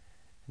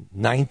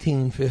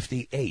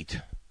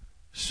 1958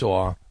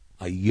 saw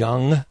a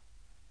young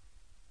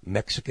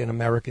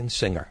Mexican-American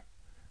singer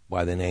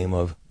by the name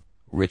of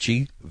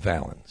Ritchie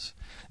Valens.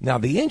 Now,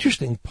 the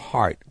interesting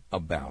part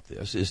about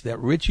this is that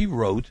Ritchie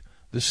wrote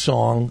the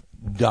song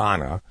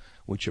Donna,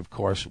 which, of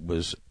course,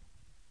 was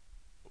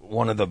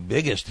one of the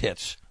biggest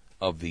hits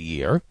of the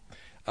year.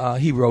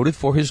 He wrote it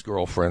for his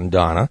girlfriend,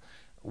 Donna.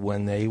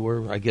 When they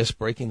were, I guess,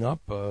 breaking up,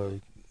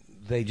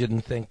 they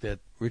didn't think that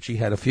Ritchie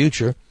had a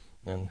future.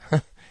 And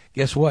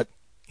guess what?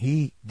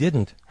 He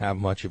didn't have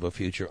much of a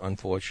future,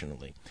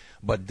 unfortunately.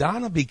 But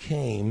Donna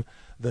became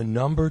the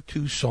number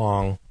 2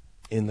 song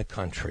in the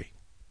country.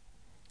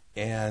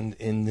 And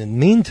in the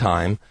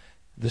meantime,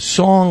 the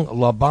song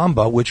La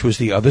Bamba, which was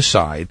the other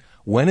side,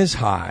 went as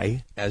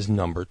high as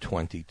number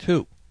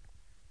 22.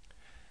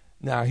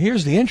 Now,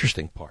 here's the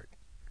interesting part.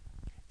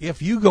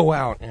 If you go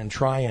out and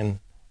try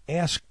and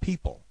ask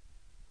people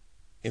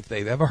if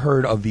they've ever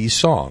heard of these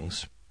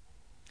songs,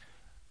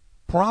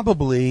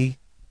 probably,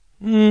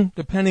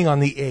 depending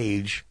on the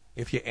age,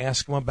 if you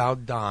ask them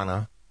about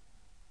Donna,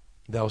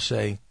 they'll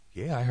say,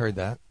 yeah, I heard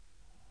that.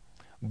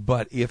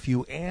 But if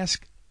you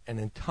ask an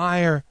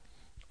entire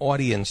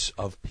audience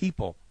of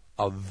people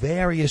of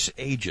various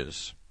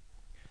ages,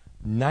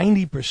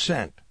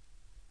 90%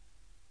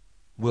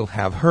 will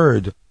have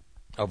heard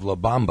of La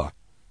Bamba,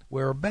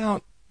 where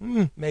about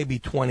maybe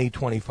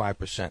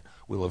 20-25%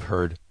 will have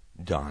heard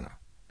Donna.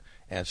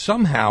 And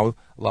somehow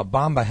La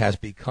Bamba has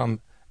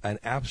become an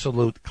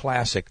absolute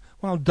classic,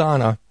 while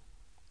Donna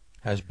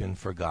has been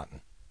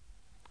forgotten.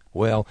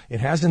 Well,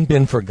 it hasn't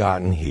been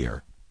forgotten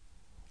here.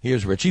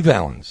 Here's Ritchie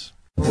Valens.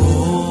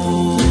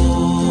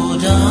 Oh,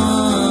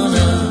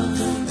 Donna,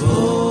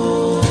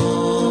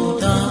 oh,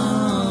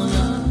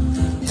 Donna,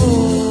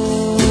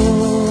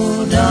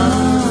 oh,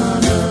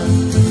 Donna,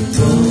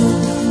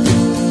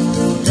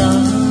 oh,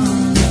 Donna.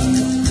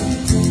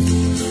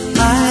 I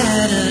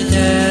had a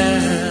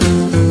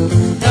girl,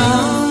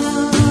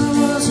 Donna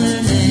was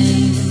her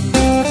name.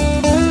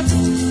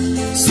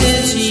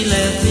 Since she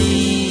left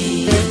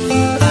me,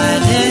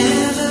 I'd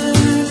never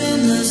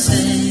been the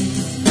same.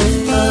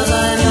 'Cause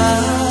I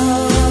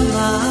love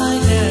my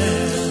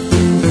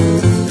girl.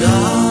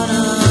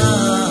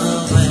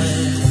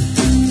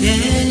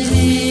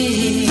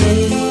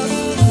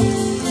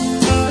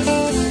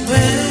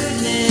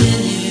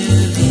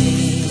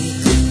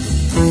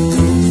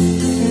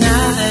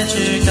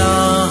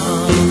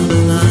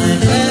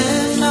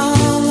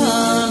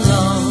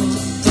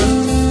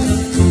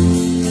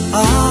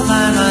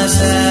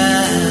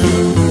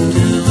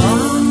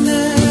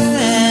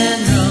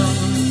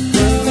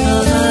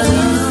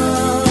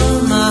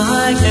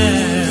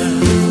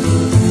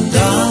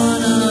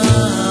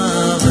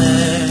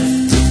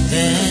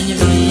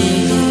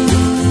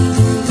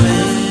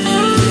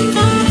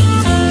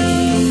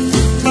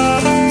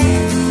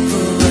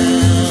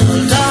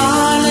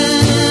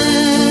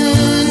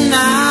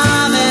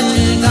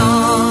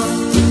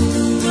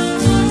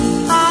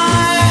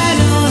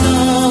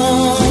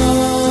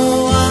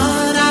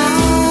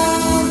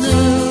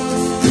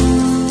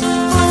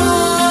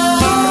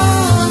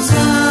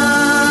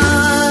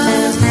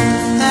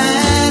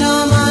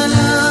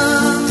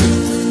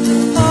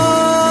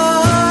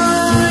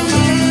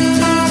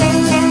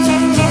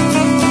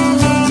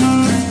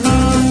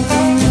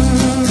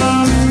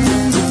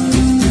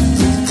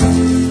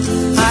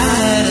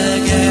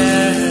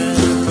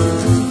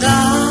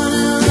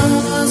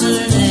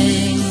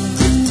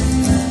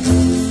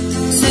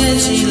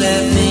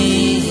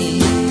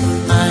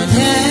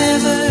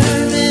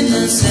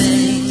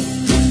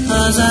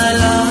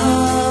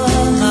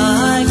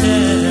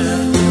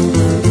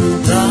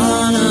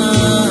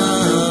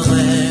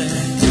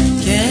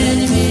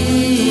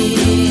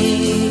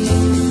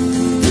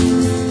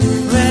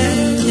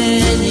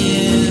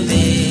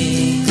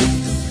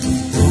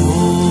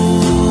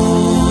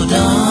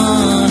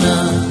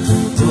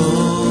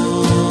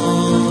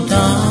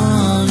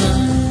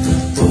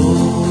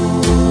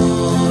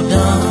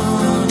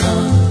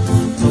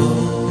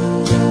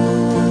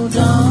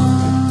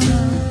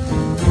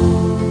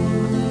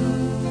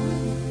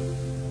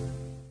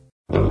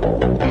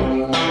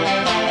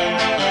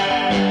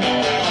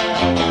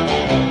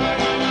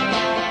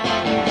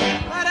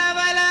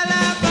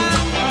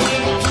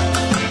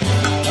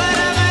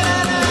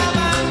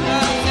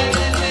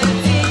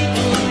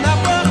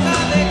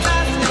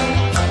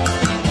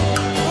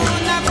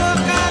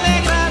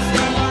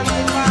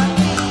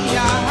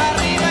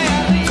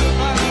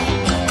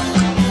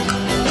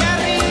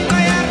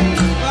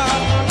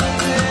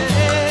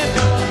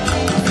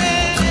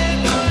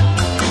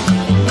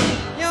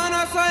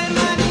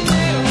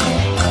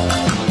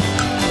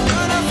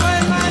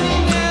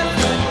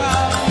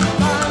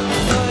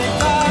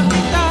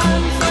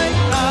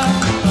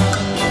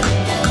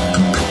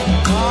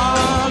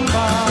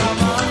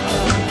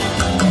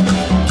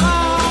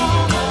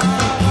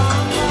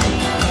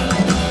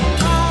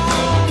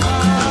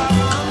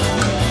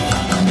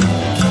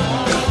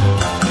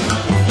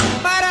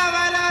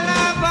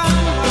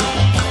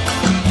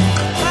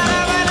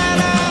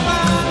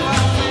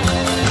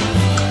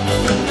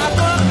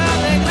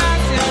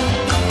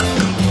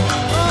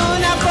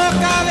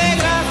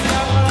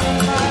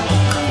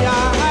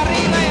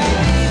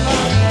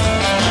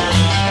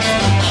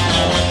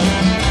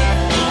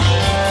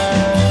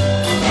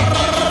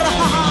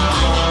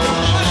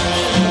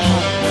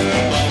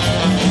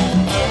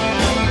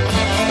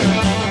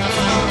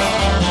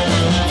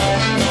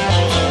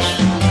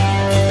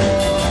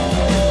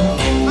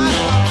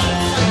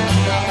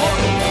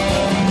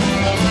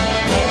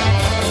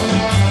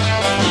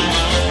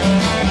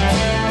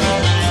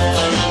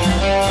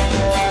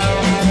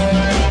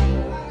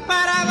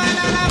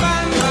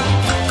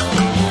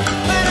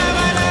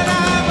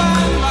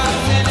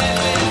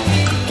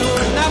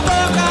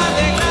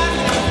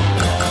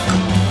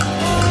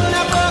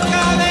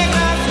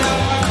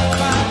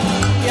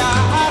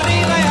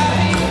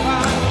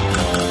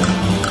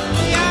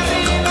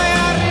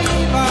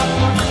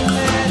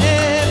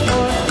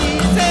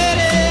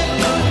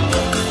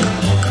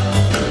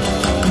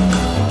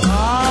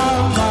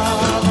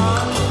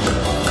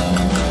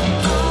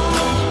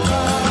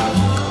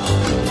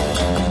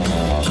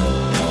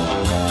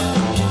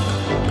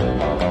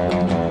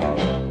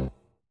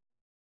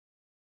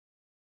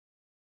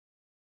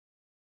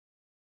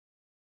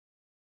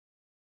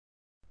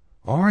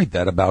 All right,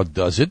 that about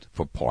does it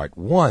for part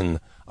 1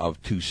 of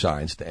Two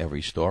Sides to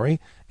Every Story.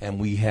 And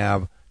we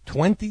have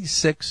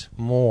 26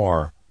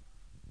 more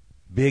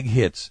big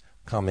hits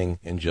coming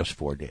in just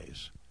 4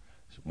 days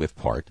with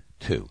part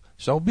 2.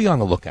 So be on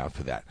the lookout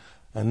for that.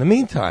 In the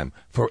meantime,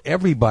 for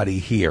everybody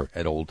here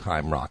at Old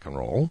Time Rock and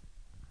Roll,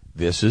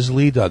 this is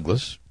Lee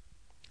Douglas.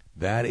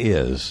 That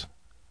is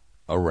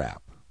a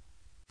wrap.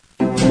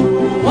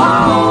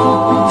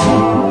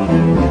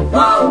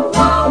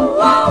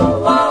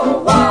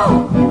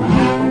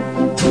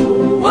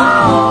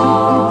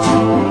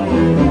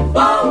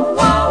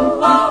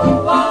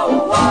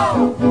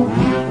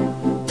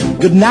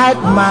 Good night,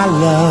 my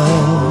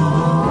love.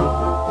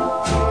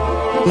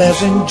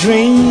 Pleasant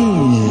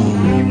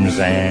dreams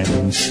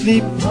and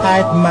sleep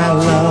tight, my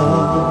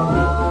love.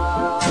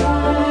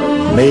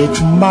 May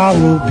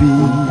tomorrow be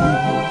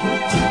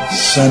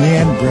sunny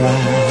and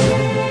bright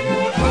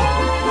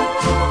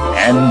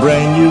and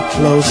bring you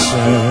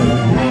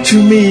closer to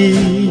me.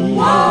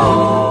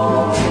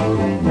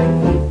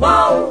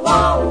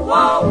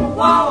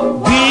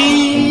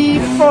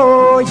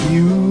 Before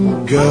you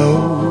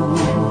go,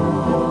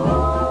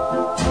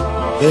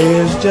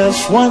 there's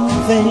just one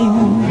thing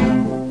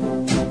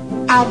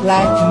I'd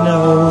like to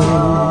know.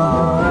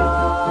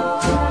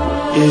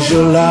 Is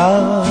your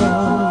love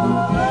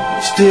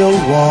still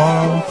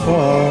warm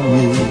for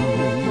me?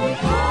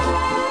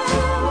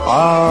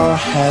 Or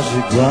has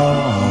it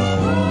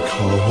grown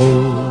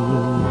cold?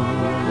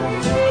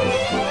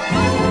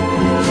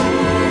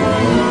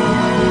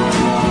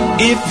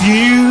 If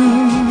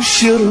you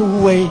should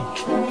awake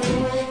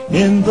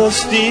in the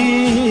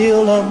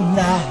still of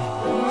night,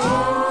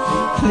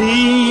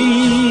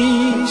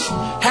 please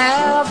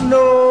have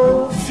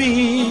no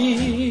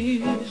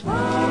fears, for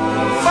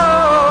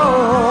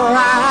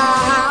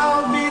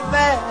I'll be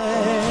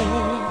there.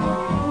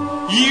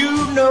 You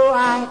know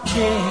I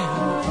care.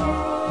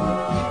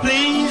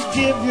 Please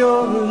give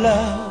your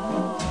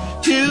love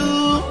to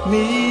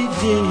me,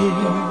 dear,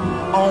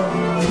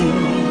 only.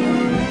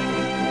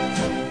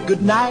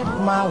 Good night,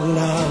 my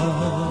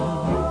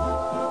love.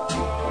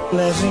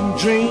 Pleasant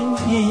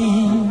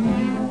dreams.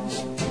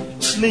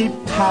 Sleep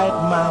tight,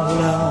 my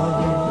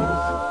love.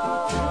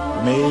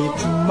 May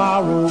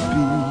tomorrow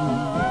be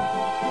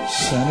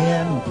sunny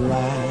and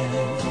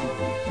bright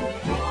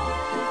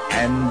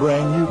and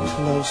bring you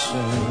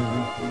closer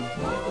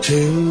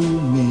to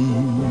me.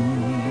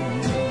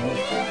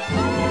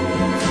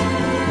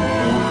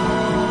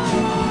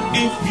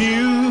 If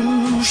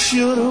you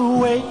should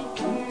awake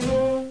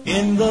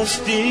in the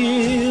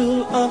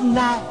still of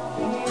night,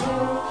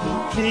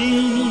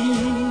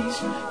 please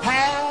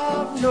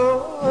have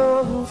no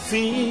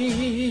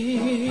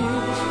fear,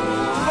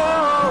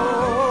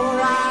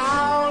 for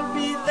I'll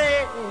be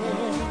there.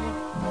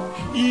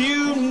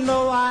 You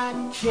know I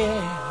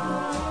care.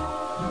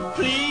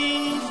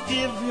 Please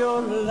give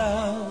your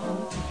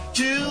love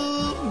to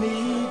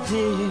me,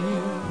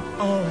 dear,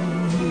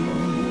 only.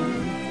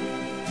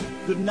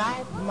 Good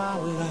night, my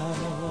love.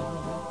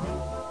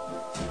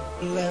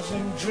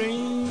 Pleasant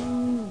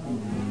dreams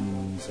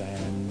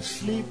and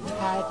sleep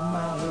tight,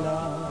 my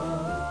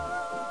love.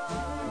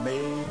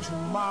 May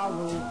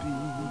tomorrow be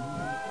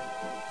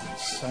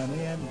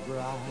sunny and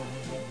bright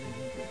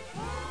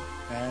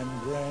and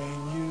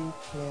bring you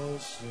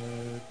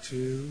closer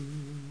to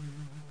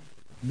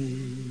me.